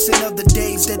 reminiscent of the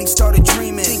days that he started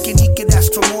dreaming. Thinking he could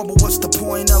ask for more, but what's the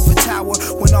point of a tower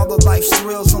when all of life's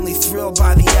thrills only thrill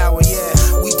by the hour? Yeah,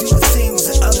 we do things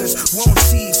that others won't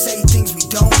see. Say things we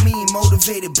don't mean,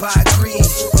 motivated by greed.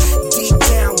 Deep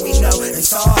down we know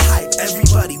it's all hype.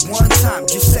 Everybody one time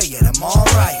just say it, I'm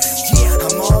alright. Yeah,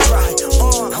 I'm alright.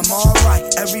 I'm alright.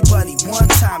 Everybody one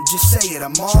time just say it,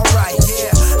 I'm alright.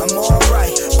 Yeah, I'm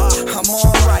alright. I'm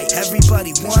alright.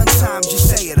 Everybody one time just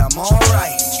say it, I'm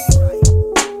alright.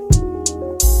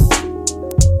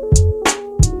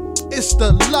 It's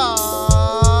the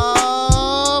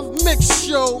Live Mix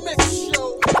Show.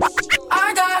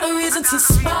 I got a reason to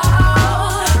smile. I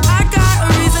got a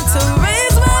reason to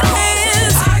raise my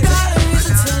hands. I got a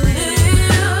reason to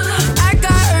live. I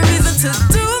got a reason to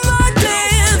do my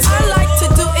dance. I like to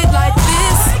do it like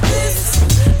this,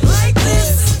 like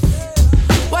this.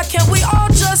 Why can't we all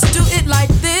just do it like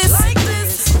this, like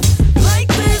this, like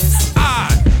this?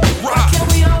 Why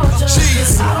can't we all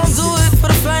just? I don't do it for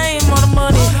the fame or the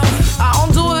money. I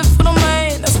don't do it for the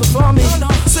man that's before me.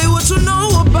 Say what you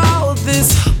know about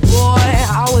this, boy.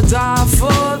 I would die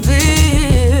for this.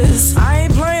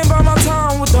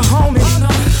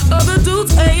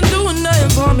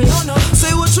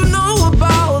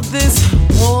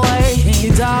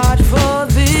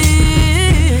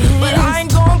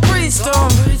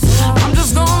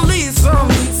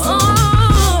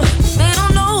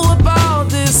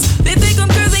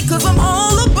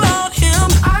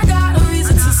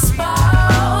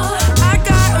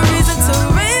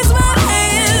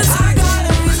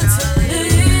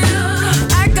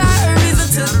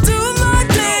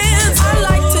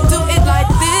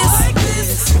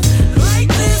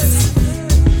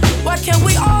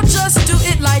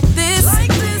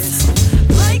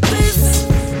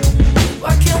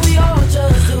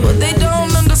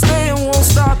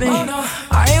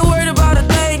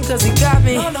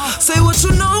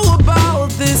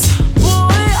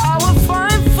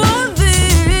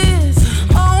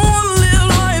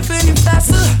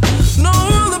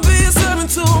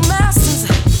 real masters.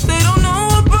 They don't know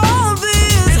about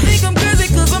this. They think I'm crazy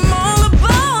cause I'm all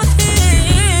about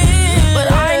it.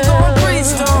 But I ain't gonna preach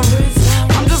them.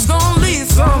 I'm just gonna lead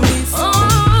some.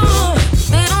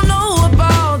 They don't know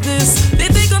about this. They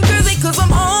think I'm crazy cause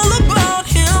I'm all about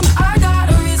him. I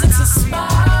got a reason to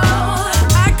smile.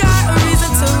 I got a reason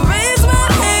to raise my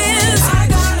hands. I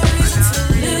got a reason to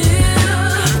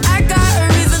live. I got a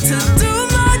reason to do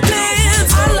my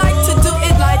dance. I like to do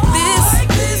it like this.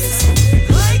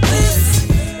 Like this.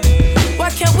 Why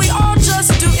can't we all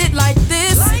just do it like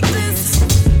this? Like this.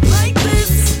 Like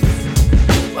this.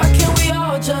 Why can't we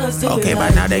all just do it Okay, like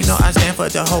by now they know I stand for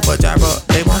Jehovah Jireh.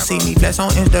 They won't see me flex on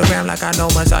Instagram like I know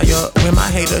Messiah. When my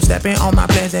haters stepping on my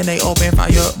plans and they open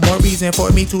fire, more reason for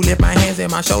me to lift my hands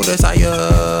and my shoulders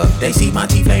higher. They see my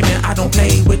teeth flaming, I don't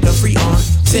play with the free arm.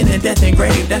 Sin and death and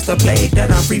grave, that's the plague that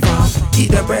I'm free from.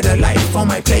 Eat the bread of life on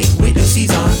my plate with the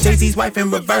season. Jay-Z's wife in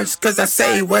reverse, cause I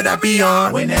say what I be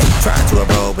on. When they try to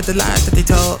erode with the lies that they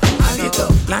told, I get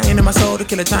the lion in my soul to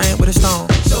kill a giant with a stone.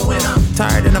 So when I'm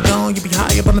tired and I'm gone, you be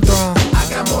high up on the throne. I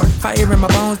got more fire in my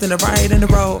bones than a riot in the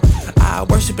road. I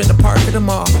worship in the park at the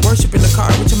mall, worship in the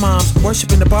car with your moms,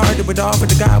 worship in the bar that would offer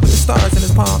the guy with the stars in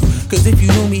his palms. Cause if you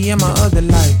knew me in my other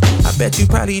life, I bet you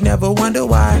probably never wonder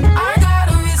why. I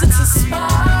got a reason to smile.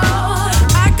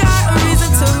 I got a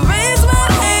reason to raise my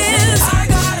hands. I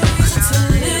got a reason to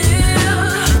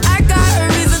live. I got a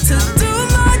reason to do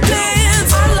my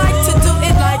dance. I like to do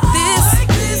it like this.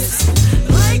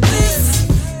 Like this.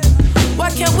 Why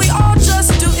can't we all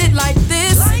just do it like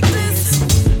this? Like this.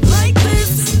 Like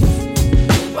this.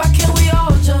 Why can't we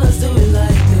all just do it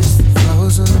like this?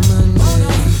 Flowers on the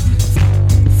Monday.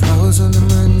 Flowers on the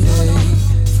Monday.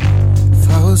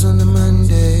 Flowers on the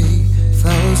Monday.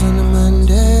 Flowers on the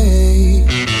Monday.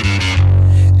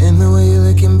 And the way you're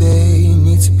looking, babe, you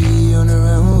need to be on the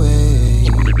runway.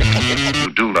 You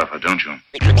do love her, don't you?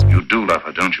 You do love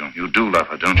her, don't you? You do love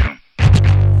her, don't you?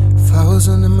 Flowers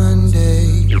on the Monday.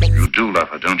 You do love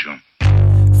her, don't you?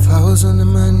 Flowers on the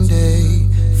Monday.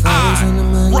 Flowers on the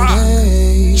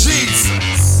Monday.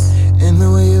 Jesus. And the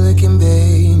way you're looking,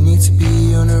 babe, you need to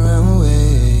be on the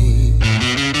runway.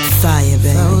 Fire,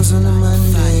 baby. Flowers on the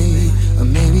Monday, or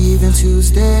maybe even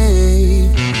Tuesday.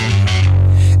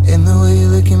 And the way you're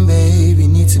looking, babe, you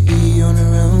need to be on the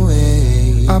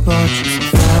runway. I bought you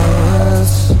some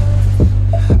flowers.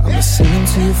 I'ma send them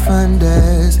to your front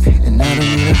desk, and I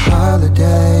don't need a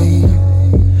holiday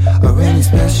or any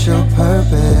special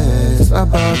purpose. I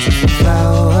bought you some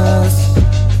flowers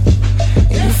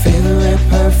and your favorite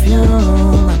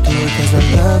perfume. I do it cause I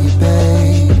love you,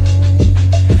 babe.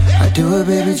 I do it,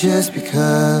 baby, just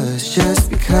because, just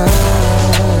because.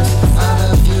 I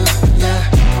love you, yeah.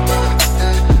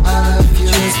 I love you,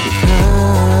 just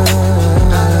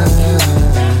because. I love you,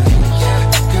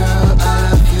 yeah, girl. I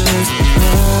love you, just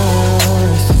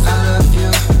because. I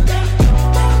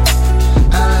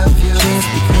love you, just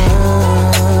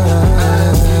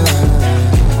because.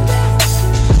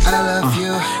 I love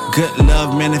you. Good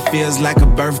love, man, it feels like a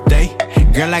birthday.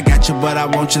 Girl, I got you, but I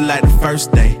want you like the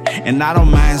first day. And I don't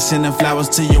mind sending flowers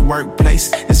to your workplace.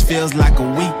 This feels like a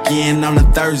weekend on a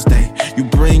Thursday. You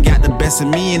bring out the best of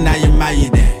me and I admire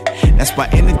that. That's why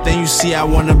anything you see, I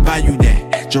wanna buy you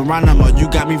that. Geronimo, you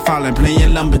got me falling,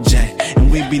 playing lumberjack.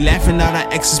 And we be laughing at our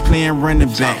exes playing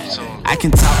running back. I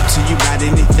can talk to you about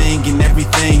anything and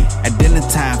everything. At dinner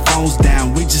time, phones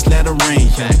down, we just let it rain.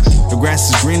 The grass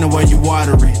is greener where you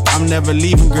water it. I'm never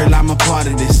leaving, girl, I'm a part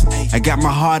of this. I got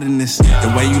my heart in this.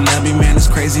 The way you love me, man, it's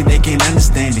crazy, they can't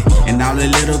understand it. And all the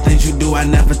little things you do, I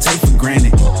never take for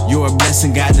granted. You're a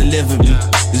blessing, God delivered me.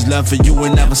 This love for you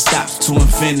will never stop to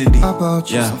infinity. I bought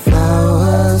you some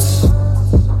flowers.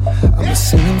 I'ma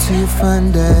send them to your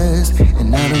front desk,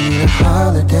 and I don't need a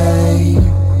holiday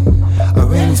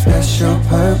or any special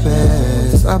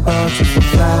purpose. I bought you some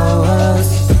flowers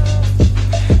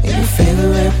and your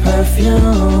favorite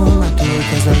perfume. I do it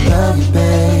cause I love you,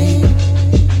 babe.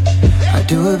 I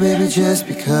do it, baby, just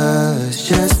because,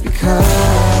 just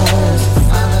because.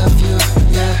 I love you,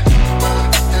 yeah.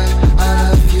 I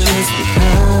love you, just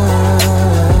because.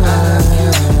 I love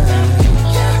you,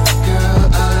 yeah, girl.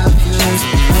 I love you, just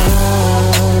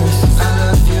because. I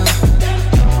love you,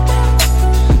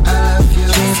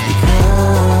 just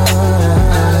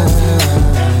because.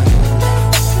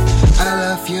 I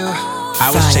love you. I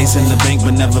was chasing the bank,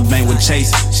 but never bank with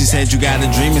Chase. She said you got a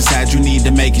dream inside, you need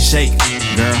to make it shake.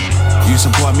 Girl, you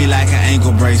support me like an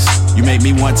ankle brace. You make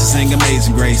me want to sing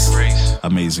Amazing Grace.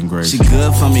 Amazing Grace. She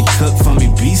good for me, cook for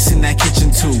me, beast in that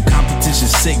kitchen too. Competition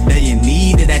sick, they in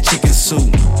need of that chicken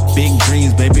soup. Big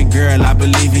dreams, baby girl, I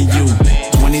believe in you.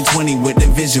 2020 with the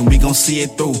vision, we gon' see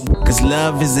it through. Cause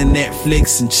love isn't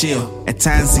Netflix and chill. At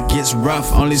times it gets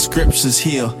rough, only scriptures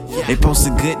heal. They post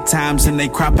the good times and they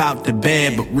crop out the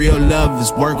bad, but real love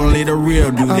is work, only the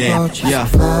real do that. I bought you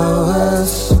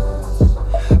flowers,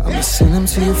 I'ma send them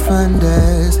to your front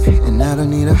desk, and I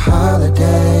don't need a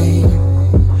holiday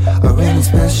or any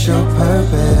special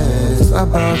purpose. I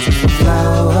bought you some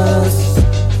flowers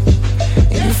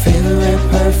and your favorite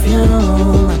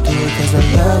perfume. I do it cause I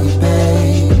love you,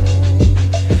 babe.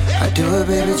 I do it,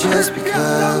 baby, just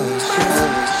because.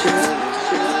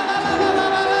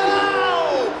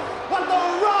 What the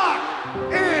rock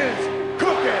is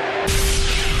cooking.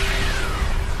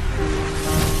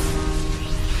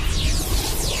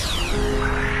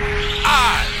 I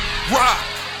rock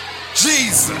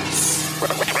Jesus.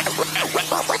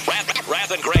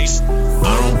 Wrath and Grace.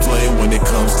 I don't play when it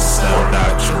comes to sound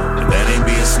doctrine. If that ain't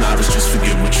being snobbish, just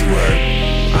forget what you heard.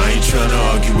 I ain't tryna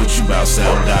argue with you about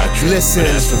sound doctrine. Listen,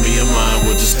 as for me and mine,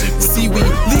 we'll just stick with see, we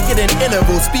leak it in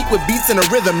intervals, speak with beats and a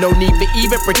rhythm. No need for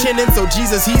even pretending, so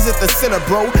Jesus, he's at the center,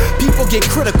 bro. People get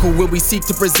critical when we seek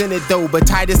to present it, though. But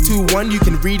Titus 2:1, you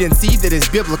can read and see that it's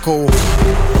biblical.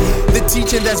 The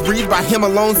teaching that's breathed by him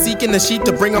alone, seeking the sheep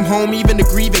to bring them home, even to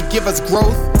grieve and give us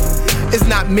growth. It's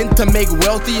not meant to make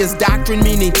wealthy. It's doctrine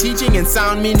meaning teaching, and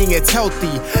sound meaning it's healthy.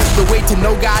 The way to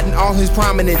know God in all his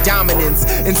prominent dominance.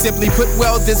 And simply put,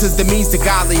 well, this is the means to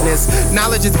godliness.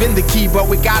 Knowledge has been the key, but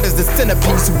with God is the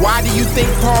centerpiece. Why do you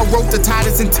think Paul wrote to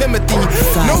Titus and Timothy?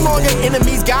 No longer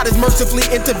enemies, God has mercifully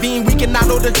intervened. We cannot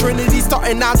know the Trinity,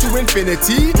 starting now to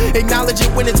infinity. Acknowledge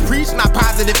it when it's preached, not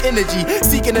positive energy.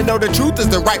 Seeking to know the truth is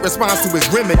the right response to his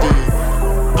remedy.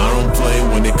 I don't play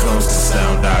when it comes to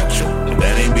sound doctrine. If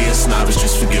that ain't being snobbish,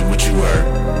 just forget what you heard.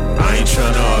 I ain't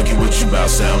tryna argue with you about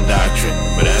sound doctrine,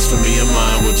 but as for me and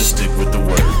mine, we'll just stick with the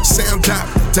word. Sound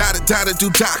doctrine, do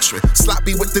doctrine.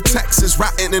 Sloppy with the text is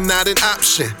rotten and not an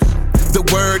option. The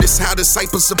word is how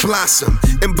disciples are blossom,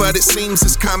 and but it seems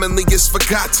as commonly is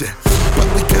forgotten. But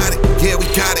we got it, yeah, we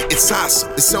got it, it's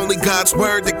awesome. It's only God's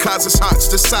word that causes hearts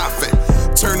to soften.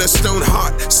 Turn a stone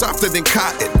heart softer than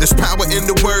cotton. There's power in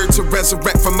the word to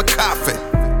resurrect from a coffin.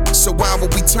 So why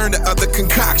would we turn to other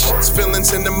concoctions,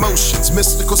 feelings and emotions,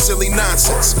 mystical, silly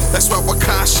nonsense? That's why we're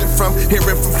cautioned from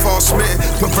hearing from false men,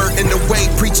 perverting the way,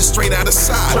 preaching straight out of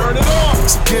side. Turn it on.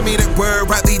 So give me that word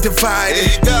rightly divided.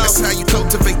 That's how you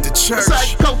cultivate the church.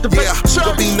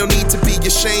 There'll be no need to be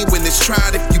ashamed when it's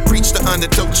tried if you preach the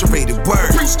unadulterated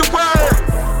word. Preach the word.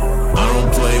 I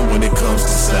don't play when it comes to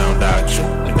sound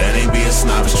doctrine. If that ain't being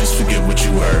snobbish, just forget what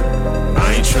you heard.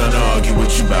 I ain't tryna argue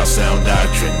with you about sound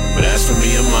doctrine, but as for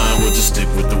me and mine, we'll just stick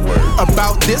with the word.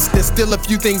 About this, there's still a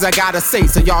few things I gotta say,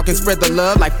 so y'all can spread the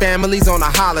love like families on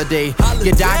a holiday.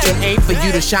 Your doctrine ain't for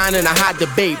you to shine in a hot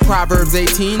debate. Proverbs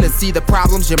 18 to see the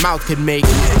problems your mouth could make.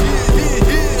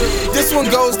 This one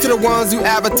goes to the ones who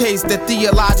have a taste that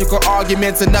theological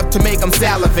arguments enough to make them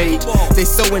salivate. They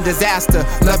sow in disaster,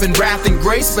 loving wrath and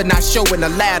grace, but not showing the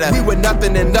latter. We were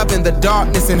nothing and loving the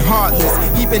darkness and heartless,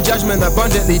 heaping judgment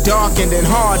abundantly darkened and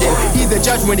hardened. He the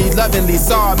judge when he lovingly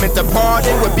saw, meant to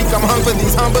pardon, would become hungry,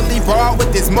 these humbly brought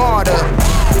with this martyr.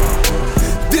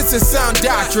 This is sound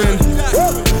doctrine.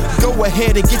 Go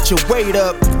ahead and get your weight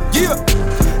up. Yeah.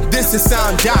 This is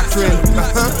sound doctrine.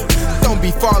 Don't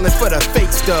be falling for the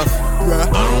fake stuff. I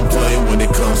don't play when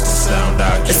it comes to sound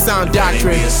doctrine. It's sound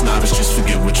doctrine. Ain't being snobbish, just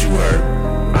forget what you heard.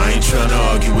 I ain't tryna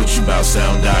argue with you about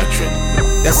sound doctrine.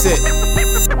 That's it.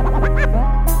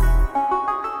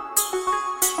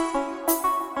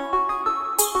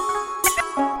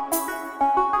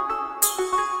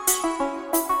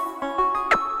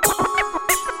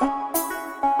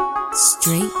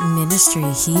 Straight Ministry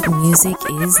Heat Music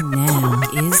is now.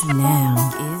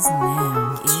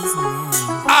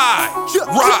 I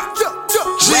rock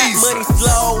Jesus. Rap money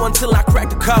slow until I crack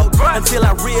the code. Until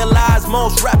I realize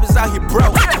most rappers out here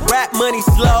broke. Rap money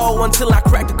slow until I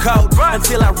crack the code.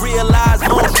 Until I realize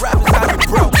most rappers out here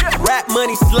broke. Rap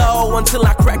money slow until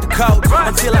I crack the code.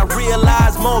 Until I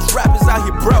realize most rappers out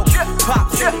here broke. Pop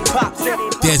city, pop city.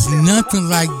 There's nothing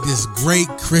like this great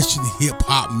Christian hip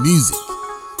hop music.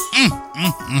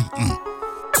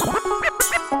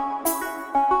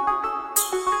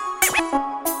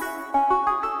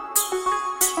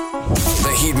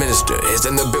 The Heat minister is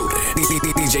in the building.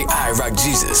 DJ I Rock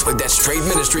Jesus with that straight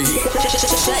ministry heat.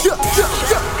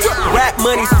 Rap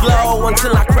money's flow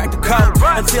until I crack the code.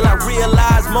 Until I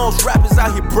realize most rappers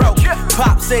out here broke.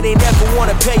 Pop say they never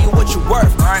wanna pay you what you're worth.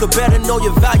 So better know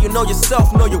your value, know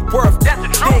yourself, know your worth.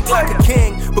 Think like a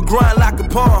king, but grind like a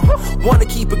pawn. Wanna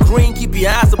keep it green, keep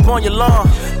your eyes upon your lawn.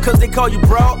 Cause they call you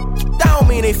bro, that don't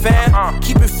mean they fan.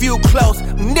 Keep it few close,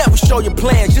 never show your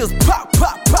plans. Just pop,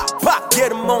 pop, pop, pop. Get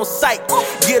them on sight,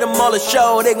 get them all a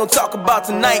show they gon' talk about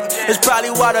tonight. It's probably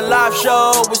why the live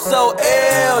show was so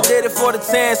ill. Did it for the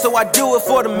 10, so I do it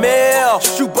for the mill.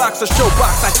 Shoebox or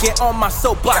showbox, I get on my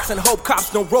soapbox and hope cops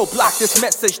don't roadblock this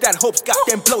message that hopes got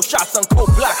them blow shots on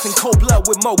cold blocks and cold blood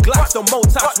with more glocks. So more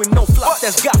tops with no flops,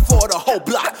 that's got for the whole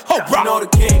block. Whole rock. You know the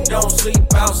king don't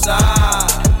sleep outside.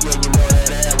 Yeah, you know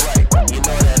that right. You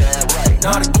know that right.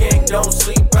 No, the king don't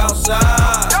sleep outside.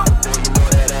 You know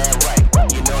that right.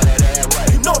 You know that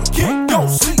right. You know the king don't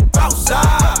sleep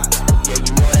outside. Yeah,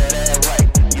 you know that right.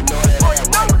 You know that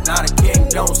right. Now the king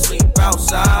don't sleep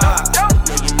outside.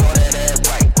 Yeah, you know that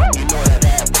right. You know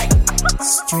that right.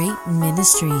 Straight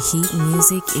Ministry Heat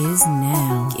Music is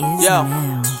now.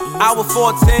 Hour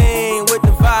 14 with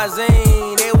the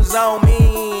Visine. It was on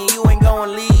me. You ain't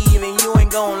gonna leave and you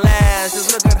ain't gonna last.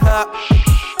 Just look at her.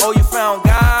 Oh, you found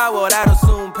God? Well, that'll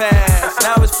soon pass.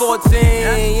 Now it's 14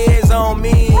 years on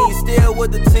me. He's still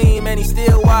with the team and he's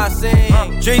still why I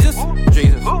sing. Jesus,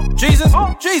 Jesus, Jesus,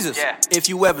 Jesus. If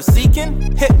you ever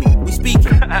seeking, hit me, we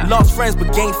speaking. Lost friends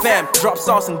but gain fam. Drop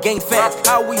sauce and gain fans.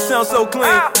 How we sound so clean.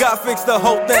 God fixed the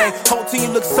whole thing. Whole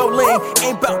team looks so lean.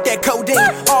 Ain't about that codeine.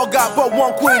 All got but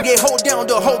one queen. They hold down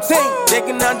the whole team. They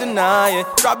cannot deny it.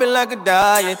 Drop it like a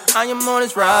diet. I am on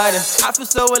this ride. I feel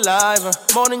so alive.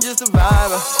 More than just a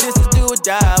survivor. This is do or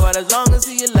die. But as long as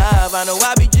he alive, I know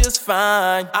I'll be just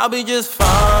fine. I'll be just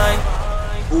fine.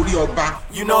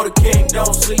 You know the king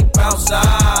don't sleep outside.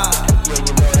 Yeah,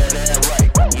 you know that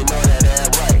right. You know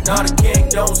that right. No, the king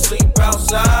don't sleep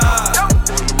outside. You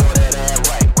know that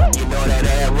right. You know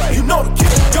that right. You know the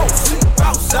king don't sleep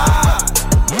outside.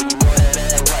 You know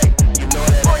that right. You know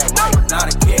that right. Now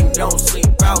the king don't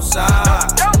sleep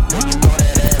outside. You know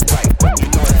that right. You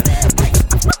know that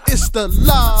right. It's the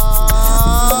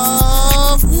Live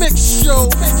Mix Show.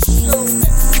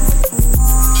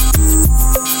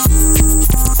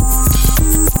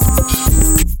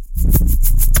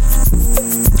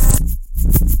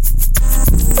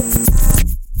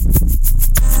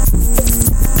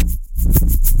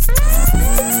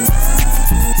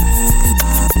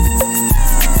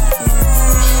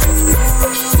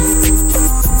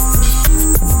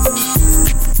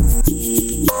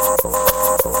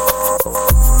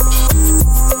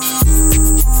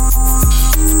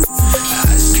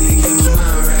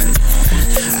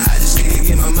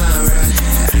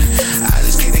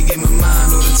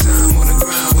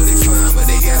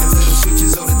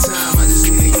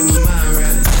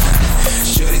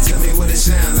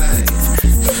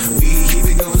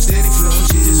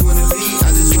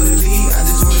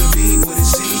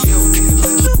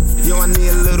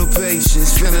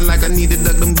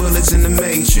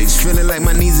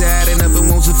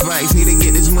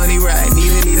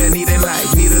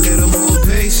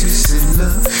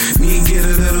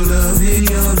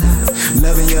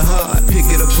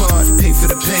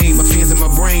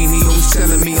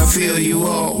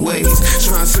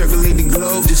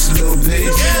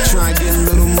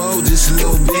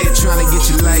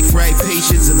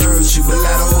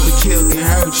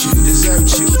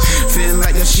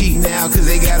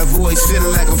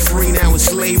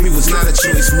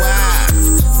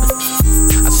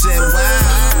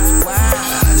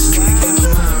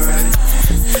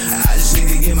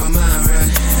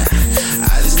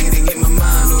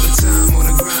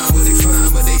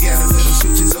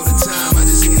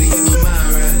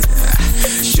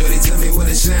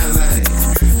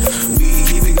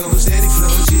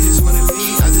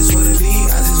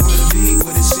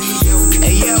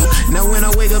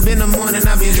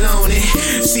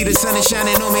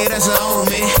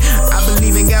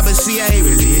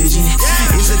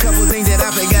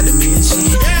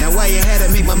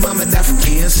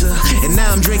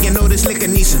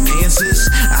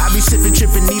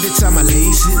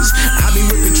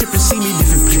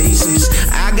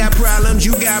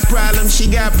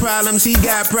 He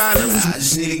got problems. I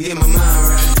just need to get my mind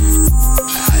right.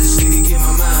 I just need to get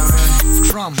my mind right.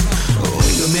 Drum.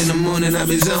 Wake up in the morning, I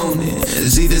be zoning.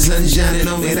 See the sun shining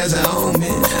on me, that's a omen.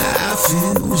 I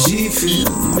feel, she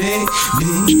feel,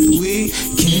 maybe we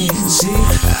can see.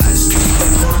 I just need to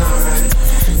get my mind right.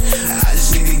 I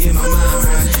just need to get my mind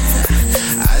right.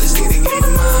 I just need to get my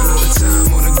mind all the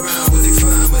time on the ground. What they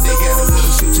find, but they got a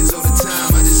little switches all the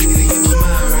time. I just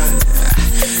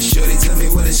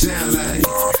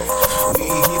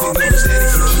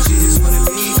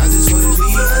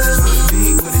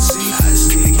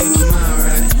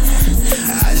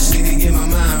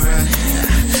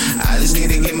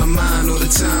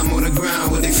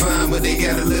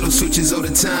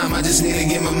time, I just need to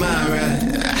get my mind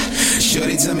right.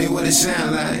 Shorty, tell me what it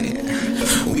sound like.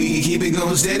 We can keep it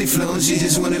going steady flowing. She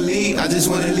just wanna leave, I just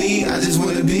wanna leave, I just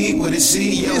wanna be what it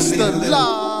see. Yo, It's the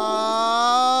Love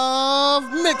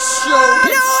Mix Show.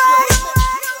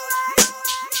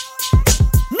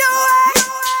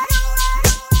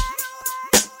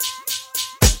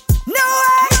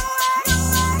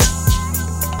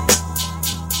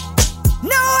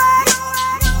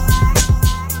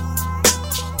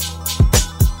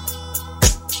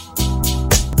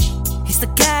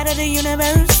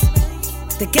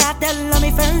 The God that loved me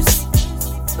first,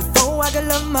 before I could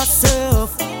love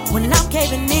myself. When I'm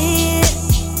caving in,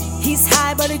 he's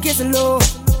high but he gets low.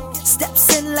 Steps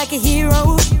in like a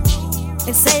hero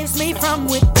and saves me from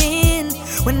within.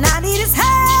 When I need his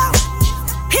help,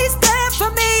 he's there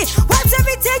for me. Wipes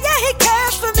every tear, yeah, he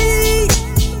cares for me.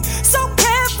 So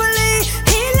carefully,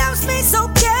 he loves me so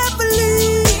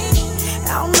carefully.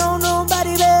 I don't know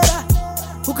nobody better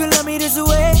who could love me this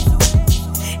way.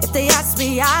 If they ask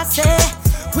me, I say,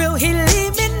 will he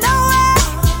leave me? No way.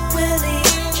 Will he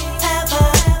ever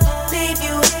leave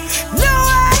you? No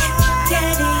way.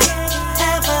 Can he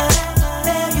ever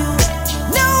fail you?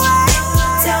 No way.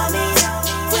 Tell me,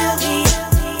 will he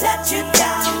let you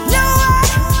down? No way.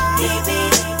 He be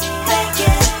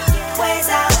making ways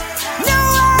out. No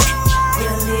way.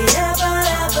 Will he ever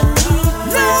leave you?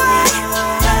 No way.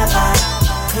 Ever.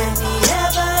 Can he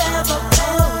ever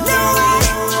fall? No way.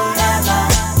 Ever.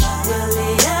 Will he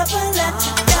ever let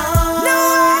you down? No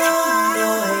way.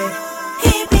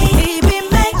 He be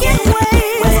making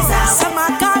ways out. Some I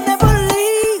can't never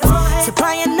leave.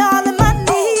 Supplying all of my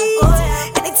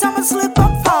needs. Anytime I slip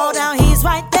or fall down, he's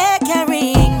right there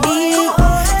carrying me.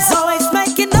 He's always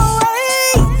making a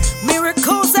way.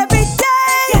 Miracles every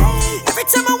day. Every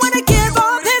time I wanna give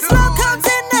up, his love comes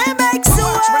in and makes a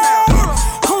way.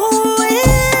 Who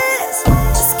is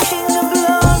this King of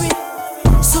Glory?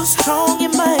 So strong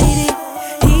and mighty.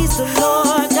 He's the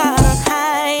Lord God on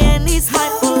high, and he's high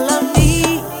full of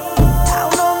me. I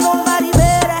don't know nobody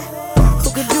better who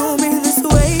could do me this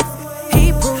way.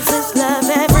 He proves his love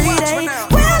every day.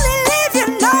 Will he leave you?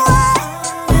 No way.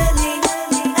 Will he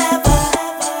ever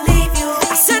leave you?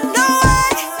 I said no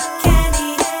way. Can he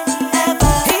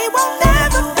ever? He won't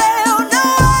never fail. No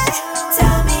way.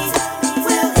 Tell me,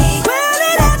 will he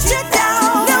let you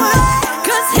down? No way.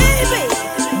 'Cause he be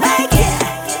making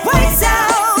ways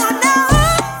out. No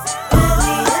way. Will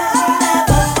he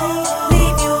ever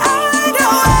leave you? I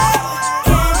know way.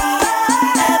 Can he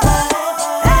ever?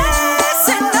 I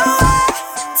said no way.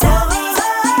 Tell me,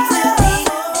 will he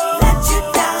let you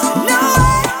down? No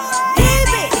way. He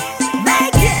be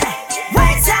making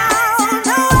ways out.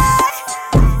 No way.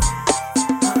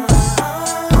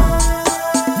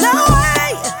 No way.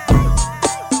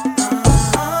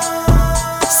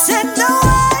 Said no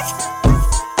way.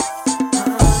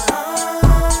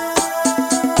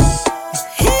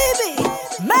 He be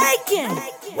making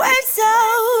ways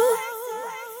out.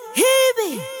 He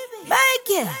be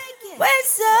making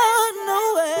ways out. No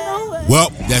way. Well,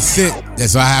 that's it.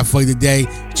 That's all I have for you today.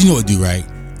 But you know what to do, right?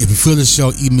 If you feel the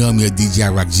show, email me at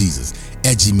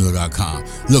djirockjesus@gmail.com.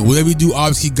 Look, whatever you do,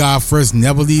 always keep God first.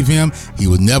 Never leave him. He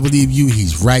will never leave you.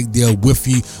 He's right there with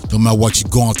you, no matter what you're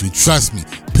going through. Trust me.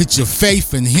 Put your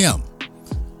faith in him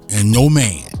and no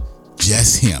man,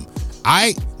 just him. All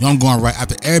right? You know I'm going right.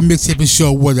 After every mixtape and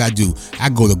show, what do? I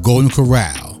go to Golden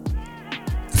Corral.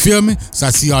 You feel me? So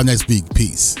I'll see y'all next week.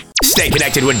 Peace. Stay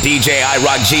connected with DJ I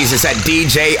Rock Jesus at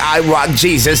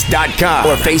DJIRockJesus.com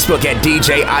or Facebook at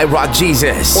DJ I Rock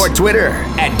Jesus or Twitter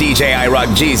at DJ I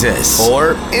Rock Jesus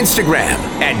or Instagram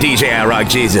at DJ I Rock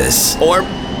Jesus or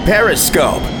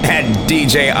Periscope at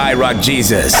DJ I Rock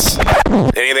Jesus.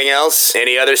 Anything else?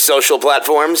 Any other social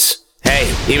platforms? Hey,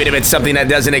 even if it's something that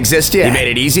doesn't exist yet, he made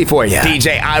it easy for you.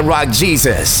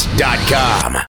 DJIRockJesus.com.